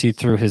encouraged, he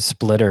threw his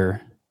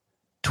splitter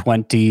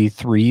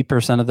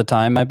 23% of the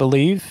time, I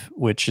believe,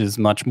 which is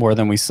much more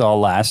than we saw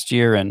last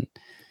year. And,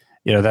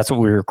 that's what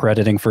we were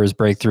crediting for his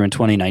breakthrough in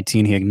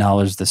 2019. He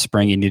acknowledged the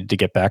spring he needed to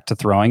get back to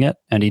throwing it,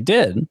 and he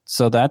did.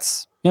 So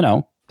that's,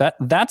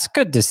 that's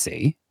good to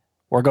see.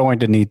 We're going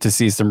to need to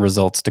see some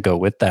results to go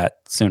with that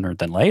sooner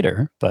than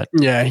later. But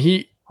yeah,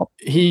 he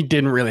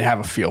didn't really have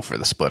a feel for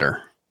the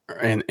splitter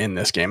in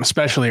this game,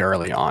 especially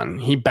early on.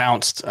 He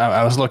bounced.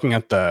 I was looking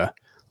at the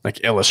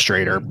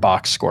Illustrator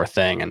box score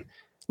thing, and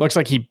looks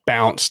like he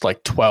bounced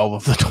 12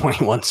 of the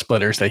 21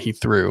 splitters that he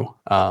threw.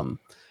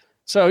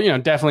 So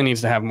definitely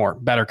needs to have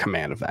better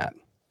command of that.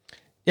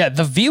 Yeah,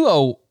 the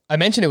velo, I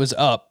mentioned it was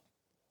up.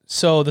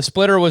 So the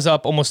splitter was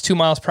up almost 2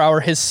 miles per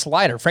hour. His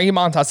slider, Frankie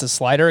Montas'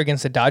 slider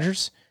against the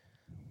Dodgers,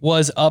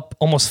 was up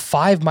almost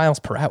 5 miles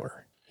per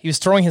hour. He was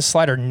throwing his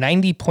slider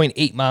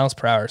 90.8 miles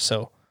per hour.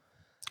 So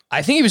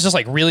I think he was just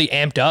really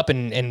amped up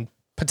and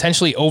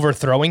potentially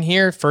overthrowing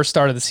here. First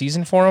start of the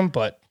season for him,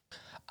 but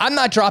I'm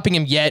not dropping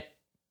him yet.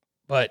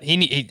 But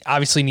he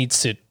obviously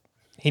needs to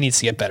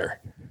get better.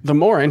 The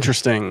more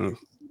interesting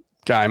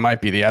guy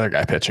might be the other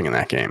guy pitching in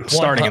that game,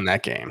 starting in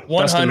that game. 100%.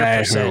 Dustin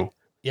May, who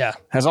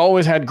has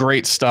always had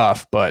great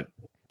stuff, but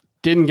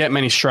didn't get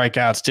many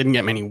strikeouts, didn't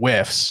get many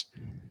whiffs.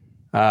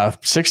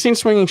 16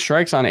 swinging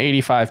strikes on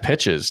 85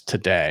 pitches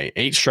today,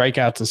 8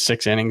 strikeouts in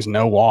 6 innings,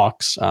 no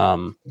walks.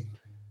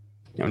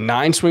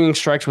 9 swinging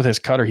strikes with his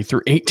cutter. He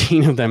threw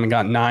 18 of them and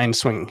got 9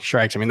 swinging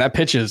strikes. I mean, that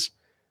pitch is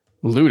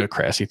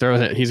ludicrous. He throws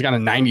it. He's got a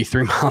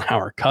 93 mile an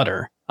hour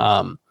cutter.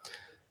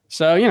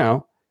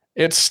 So,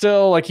 it's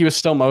still he was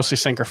still mostly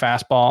sinker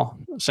fastball,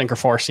 sinker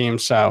four seam.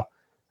 So,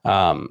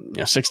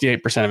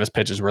 68% of his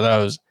pitches were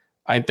those.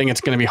 I think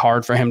it's going to be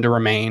hard for him to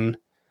remain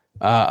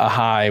a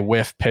high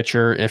whiff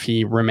pitcher if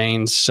he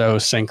remains so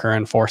sinker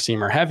and four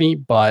seamer heavy.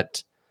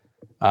 But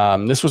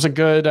this was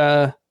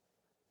a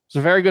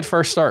very good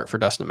first start for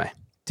Dustin May.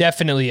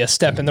 Definitely a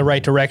step in the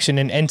right direction,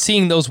 and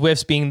seeing those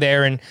whiffs being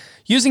there and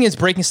using his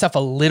breaking stuff a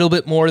little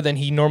bit more than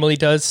he normally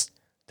does,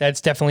 that's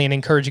definitely an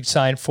encouraging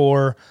sign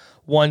for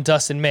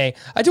Dustin May.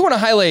 I do want to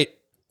highlight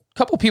a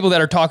couple people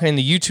that are talking in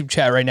the YouTube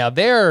chat right now.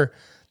 They're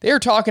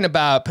talking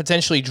about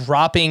potentially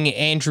dropping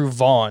Andrew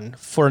Vaughn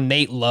for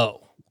Nate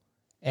Lowe.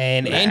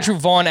 And Andrew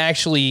Vaughn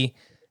actually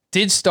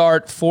did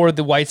start for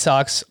the White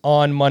Sox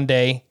on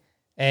Monday,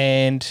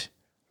 and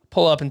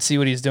pull up and see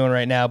what he's doing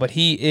right now, but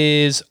he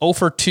is 0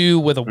 for 2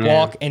 with a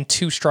walk and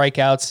 2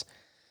 strikeouts.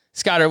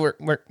 Scott,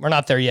 we're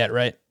not there yet,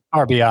 right?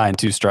 RBI and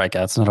 2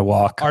 strikeouts, not a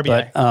walk.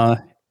 RBI.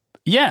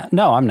 But,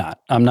 no, I'm not.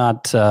 I'm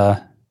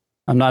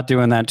not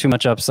doing that. Too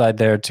much upside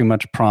there, too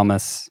much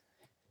promise.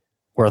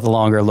 Worth a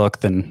longer look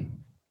than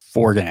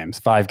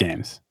 5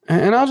 games.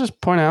 And I'll just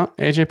point out,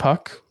 AJ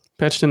Puk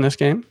pitched in this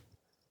game.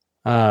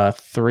 3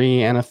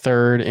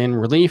 1/3 in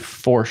relief,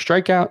 4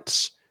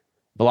 strikeouts.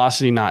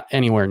 Velocity not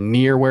anywhere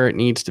near where it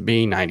needs to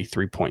be,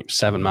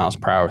 93.7 miles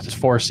per hour with his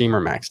four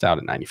seamer, maxed out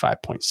at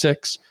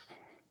 95.6.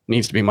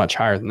 Needs to be much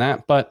higher than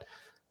that, but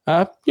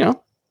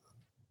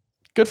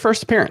good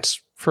first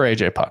appearance for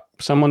AJ Puk.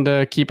 Someone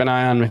to keep an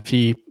eye on if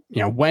he,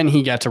 when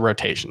he gets a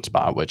rotation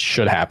spot, which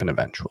should happen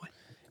eventually.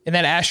 In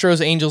that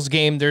Astros-Angels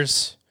game,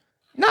 there's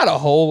not a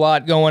whole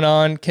lot going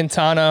on.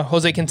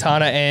 Jose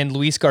Quintana and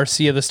Luis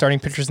Garcia, the starting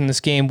pitchers in this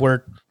game,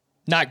 were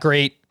not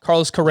great.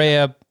 Carlos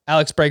Correa,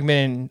 Alex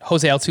Bregman, and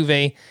Jose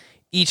Altuve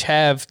each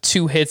have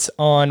 2 hits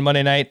on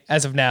Monday night.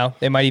 As of now,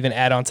 they might even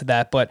add on to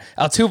that. But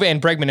Altuve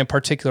and Bregman in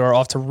particular are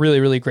off to really,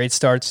 really great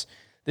starts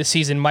this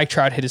season. Mike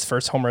Trout hit his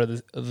first homer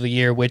of the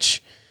year,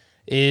 which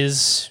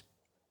is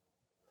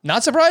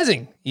not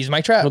surprising. He's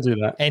Mike Trout. He'll do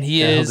that. And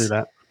he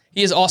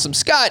is awesome.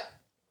 Scott,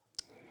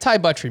 Ty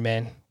Buttrey,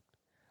 man.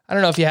 I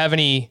don't know if you have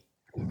any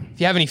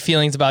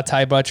feelings about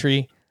Ty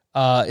Buttrey.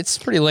 It's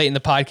pretty late in the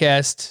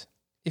podcast.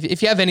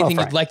 If you have anything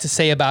you'd like to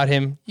say about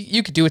him,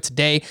 you could do it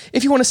today.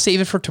 If you want to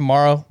save it for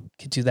tomorrow, you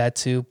could do that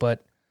too.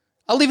 But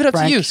I'll leave it up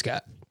to you,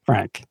 Scott.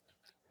 Frank.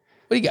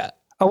 What do you got?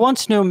 I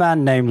once knew a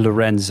man named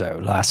Lorenzo,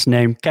 last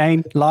name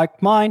Kane,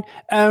 like mine,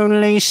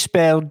 only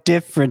spelled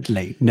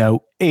differently,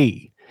 no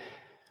E.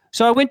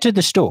 So I went to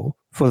the store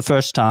for the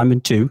first time in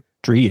 2-3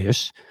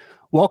 years,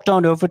 walked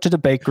on over to the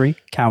bakery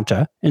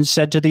counter and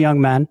said to the young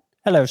man,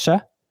 "Hello,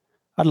 sir.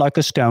 I'd like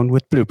a scone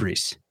with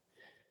blueberries."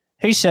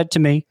 He said to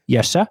me,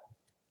 "Yes, sir.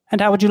 And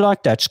how would you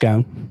like that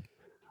scone?"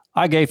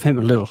 I gave him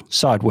a little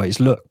sideways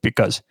look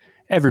because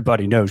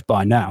everybody knows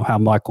by now how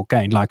Michael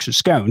Caine likes his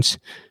scones.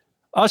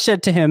 I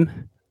said to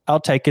him, "I'll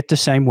take it the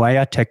same way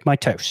I take my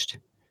toast.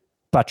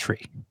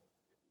 Buttrey."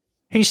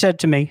 He said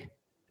to me,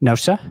 "No,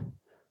 sir.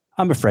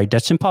 I'm afraid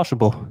that's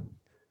impossible."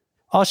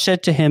 I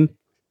said to him,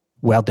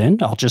 "Well then,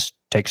 I'll just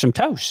take some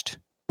toast.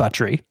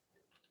 Buttrey."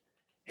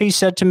 He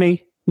said to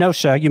me, "No,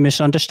 sir, you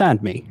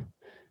misunderstand me.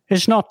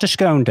 It's not the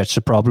scone that's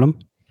the problem.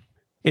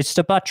 It's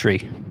the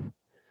buttery."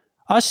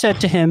 I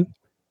said to him,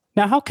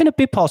 "Now how can it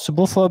be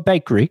possible for a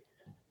bakery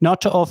not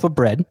to offer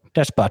bread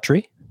that's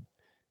buttery?"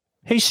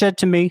 He said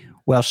to me,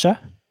 "Well, sir,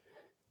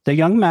 the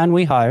young man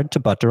we hired to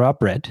butter our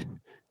bread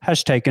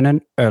has taken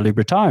an early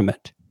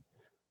retirement."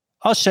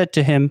 I said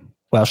to him,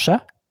 "Well,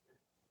 sir,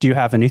 do you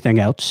have anything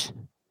else?"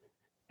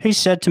 He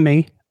said to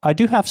me, "I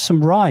do have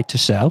some rye to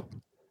sell."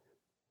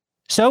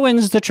 So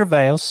ends the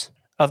travails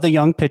of the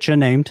young pitcher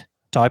named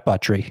Ty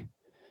Buttrey.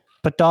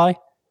 But Ty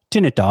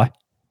didn't die.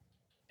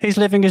 He's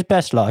living his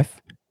best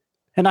life.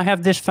 And I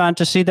have this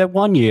fantasy that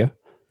one year,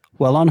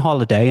 while on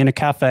holiday in a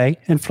cafe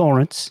in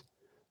Florence,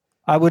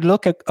 I would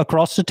look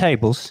across the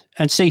tables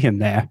and see him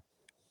there.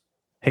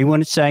 He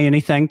wouldn't say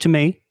anything to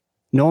me,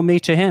 nor me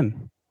to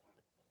him.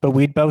 But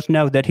we'd both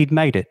know that he'd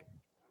made it,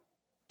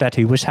 that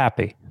he was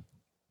happy.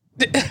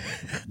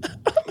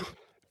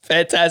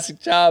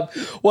 Fantastic job.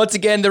 Once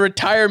again, the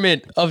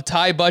retirement of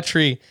Ty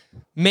Buttrey.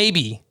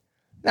 Maybe.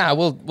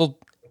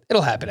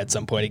 It'll happen at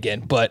some point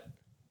again, but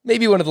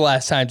maybe one of the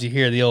last times you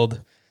hear the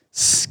old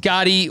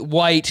Scotty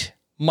White,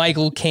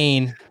 Michael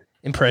Caine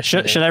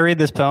impression. Should I read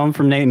this poem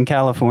from Nate in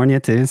California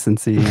too,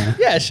 since he...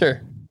 Yeah,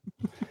 sure.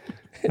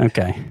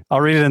 Okay.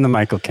 I'll read it in the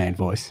Michael Caine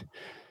voice.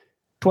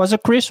 'Twas a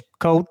crisp,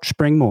 cold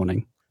spring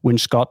morning when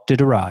Scott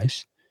did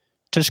arise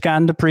to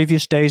scan the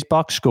previous day's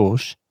box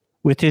scores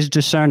with his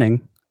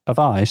discerning of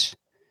eyes.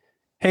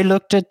 He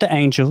looked at the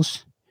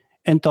angels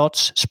and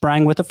thoughts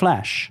sprang with a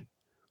flash.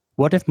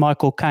 What if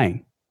Michael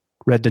Caine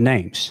read the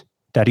names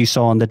that he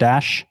saw on the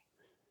dash?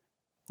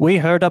 We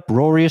heard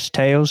uproarious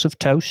tales of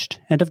toast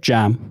and of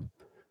jam.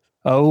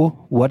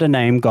 Oh, what a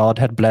name God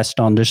had blessed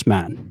on this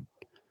man.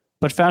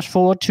 But fast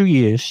forward 2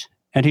 years,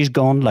 and he's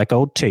gone like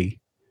old tea.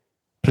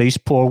 Please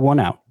pour one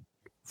out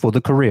for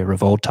the career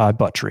of old Ty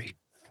Buttrey.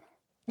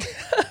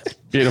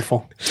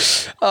 Beautiful.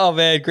 Oh,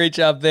 man, great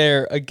job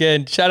there.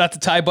 Again, shout out to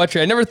Ty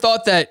Buttrey. I never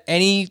thought that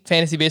any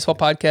fantasy baseball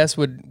podcast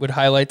would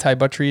highlight Ty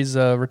Buttrey's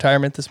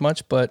retirement this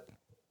much, but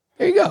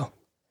there you go.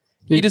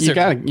 You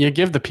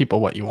give the people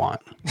what you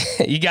want.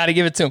 You got to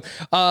give it to him.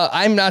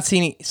 I'm not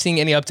seeing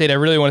any update. I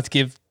really wanted to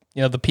give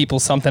the people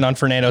something on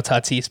Fernando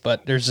Tatis,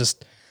 but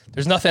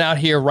there's nothing out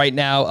here right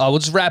now. We'll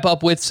just wrap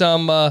up with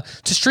some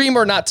to stream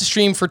or not to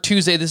stream for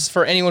Tuesday. This is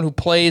for anyone who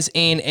plays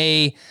in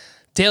a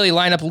daily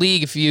lineup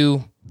league. If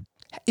you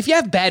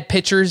have bad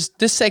pitchers,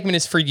 this segment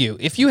is for you.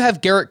 If you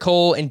have Garrett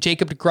Cole and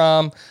Jacob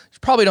deGrom, you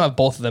probably don't have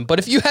both of them. But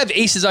if you have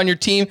aces on your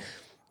team,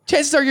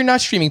 chances are you're not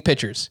streaming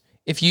pitchers.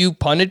 If you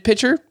punted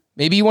pitcher,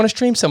 maybe you want to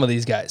stream some of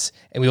these guys.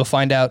 And we will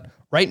find out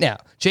right now.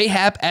 J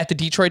Happ at the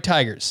Detroit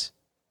Tigers.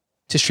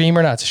 To stream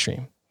or not to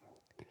stream?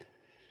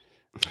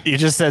 You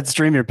just said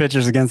stream your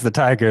pitchers against the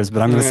Tigers,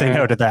 but I'm going to say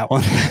no to that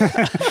one.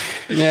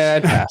 Yeah,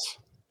 I'd pass.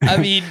 I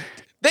mean,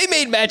 they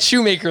made Matt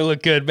Shoemaker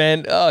look good,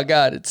 man. Oh,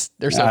 God.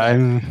 They're so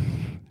bad.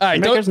 All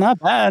right, Shoemaker's not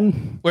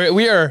bad.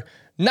 We are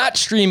not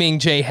streaming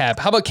J Happ.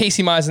 How about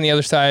Casey Mize on the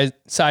other side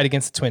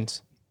against the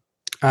Twins?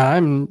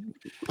 I'm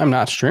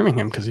not streaming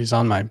him because he's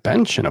on my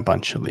bench in a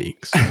bunch of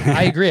leagues.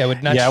 I agree. I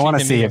would not. Yeah, I want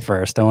to see it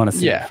first.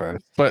 It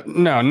first. But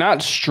no,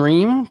 not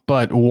stream,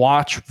 but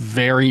watch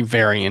very,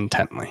 very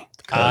intently.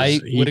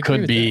 He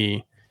could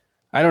be.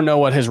 I don't know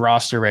what his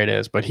roster rate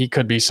is, but he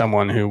could be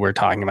someone who we're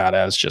talking about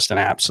as just an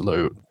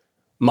absolute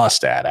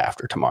must add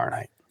after tomorrow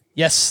night.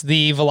 Yes,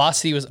 the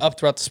velocity was up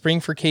throughout the spring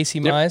for Casey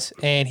Mize,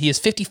 and he is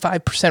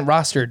 55%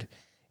 rostered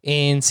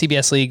in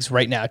CBS leagues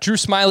right now. Drew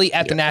Smyly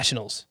at the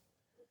Nationals.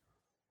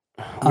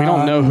 We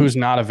don't know who's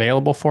not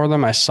available for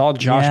them. I saw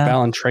Josh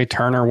Bell and Trey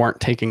Turner weren't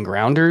taking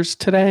grounders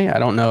today. I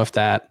don't know if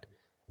that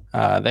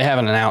they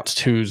haven't announced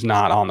who's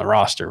not on the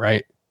roster,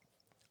 right?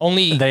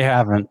 Only they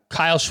haven't.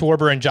 Kyle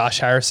Schwarber and Josh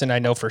Harrison, I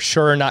know for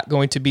sure, are not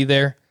going to be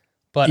there.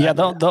 But yeah,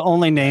 the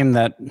only name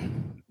that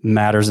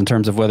matters in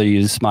terms of whether you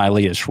use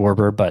Smyly is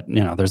Schwarber, but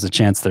there's a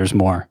chance there's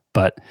more.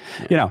 But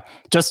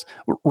just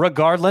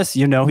regardless,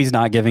 he's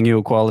not giving you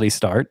a quality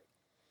start.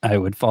 I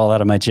would fall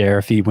out of my chair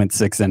if he went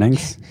 6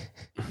 innings.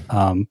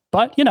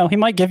 But he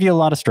might give you a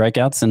lot of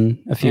strikeouts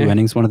in a few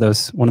innings. One of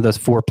those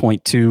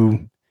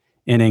 4.2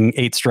 inning,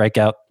 8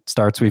 strikeout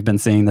starts we've been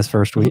seeing this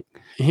first week.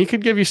 He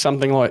could give you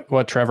something like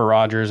what Trevor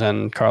Rogers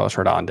and Carlos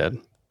Rodon did.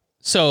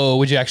 So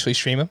would you actually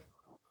stream him?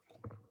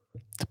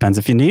 Depends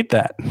if you need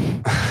that.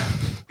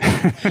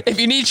 If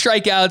you need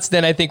strikeouts,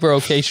 then I think we're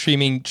okay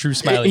streaming Drew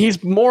Smyly.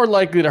 He's more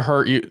likely to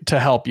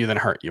help you than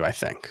hurt you, I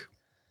think.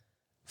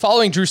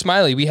 Following Drew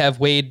Smyly, we have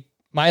Wade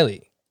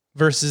Miley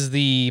versus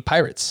the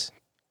Pirates.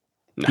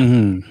 No.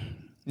 Mm-hmm.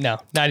 No,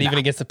 not even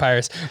against the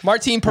Pirates.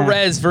 Martin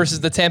Perez versus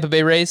the Tampa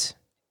Bay Rays.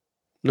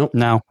 Nope.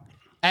 No.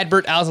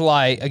 Adbert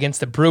Alzolay against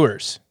the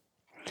Brewers.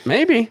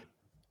 Maybe.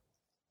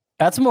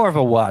 That's more of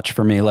a watch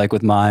for me, like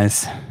with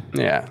Mize.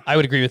 Yeah. I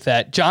would agree with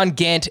that. John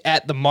Gant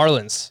at the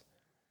Marlins.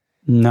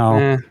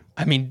 No.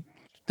 I mean,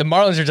 the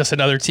Marlins are just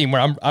another team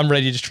where I'm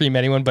ready to stream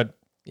anyone, but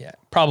yeah,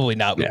 probably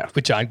not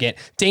with John Gant.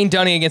 Dane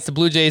Dunning against the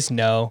Blue Jays.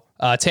 No.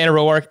 Tanner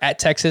Roark at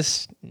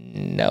Texas.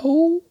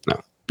 No.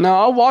 No,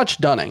 I'll watch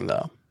Dunning,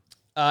 though.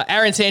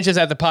 Aaron Sanchez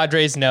at the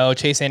Padres. No.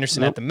 Chase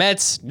Anderson at the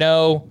Mets.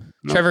 No.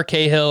 Trevor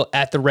Cahill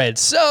at the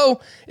Reds.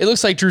 So it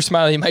looks like Drew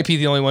Smyly might be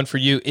the only one for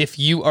you if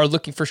you are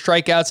looking for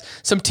strikeouts.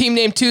 Some team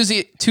name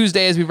Tuesday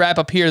as we wrap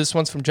up here. This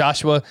one's from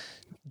Joshua.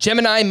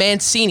 Gemini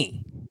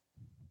Mancini.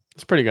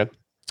 It's pretty good.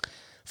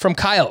 From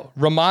Kyle,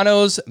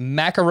 Romano's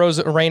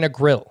Macarena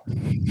Grill.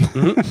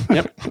 Mm-hmm.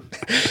 Yep.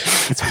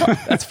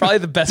 That's probably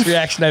the best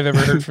reaction I've ever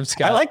heard from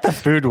Scott. I like the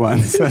food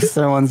ones. Those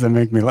are the ones that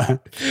make me laugh.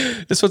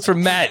 This one's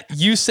from Matt.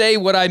 You say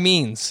what I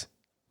means.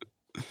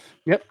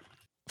 Yep.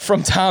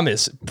 From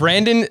Thomas,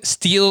 Brandon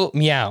Steele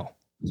Meow.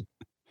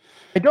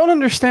 I don't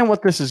understand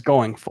what this is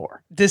going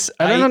for.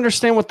 I don't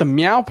understand what the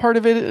meow part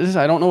of it is.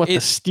 I don't know what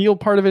the Steele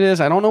part of it is.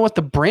 I don't know what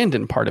the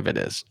Brandon part of it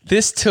is.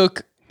 This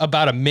took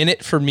about a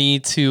minute for me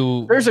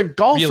to There's a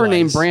golfer realize.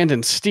 named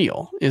Brandon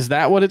Steele. Is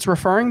that what it's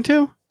referring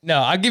to? No,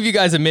 I'll give you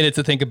guys a minute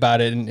to think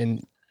about it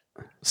and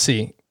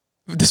see.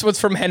 This one's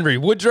from Henry.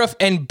 Woodruff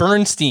and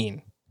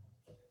Bernstein.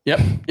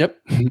 Yep.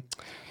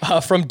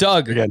 From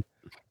Doug. Again.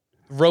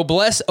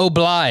 Robles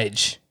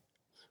oblige.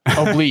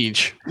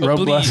 Oblige.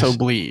 Robles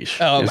oblige.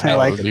 Oh, is I how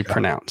like it would be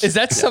pronounced. Is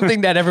that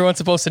something that everyone's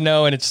supposed to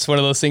know, and it's just one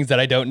of those things that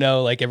I don't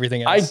know, like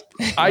everything else?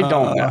 I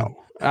don't know.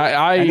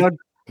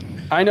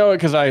 I know it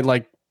because I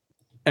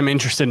am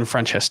interested in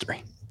French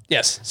history.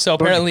 Yes. So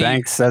apparently,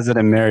 Banks says it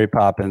in Mary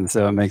Poppins,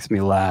 so it makes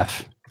me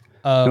laugh.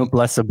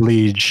 Noblesse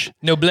oblige.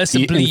 Noblesse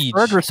The oblige.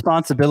 inferred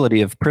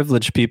responsibility of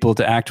privileged people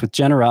to act with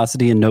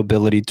generosity and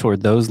nobility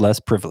toward those less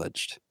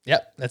privileged.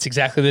 Yep, that's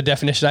exactly the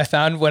definition I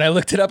found when I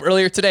looked it up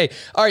earlier today.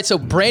 All right, so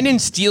Brandon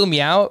Steele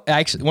Meow.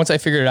 Actually, once I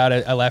figured it out,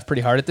 I laughed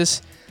pretty hard at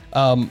this.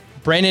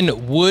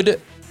 Brandon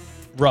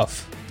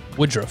Woodruff.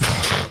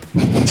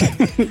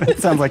 It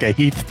sounds like a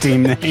Heath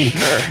team name.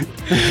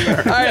 All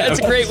right, that's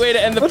a great way to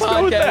end the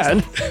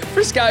podcast.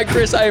 For Scott and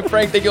Chris, I am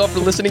Frank. Thank you all for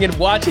listening and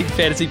watching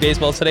Fantasy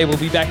Baseball today. We'll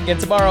be back again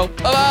tomorrow.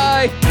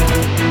 Bye-bye.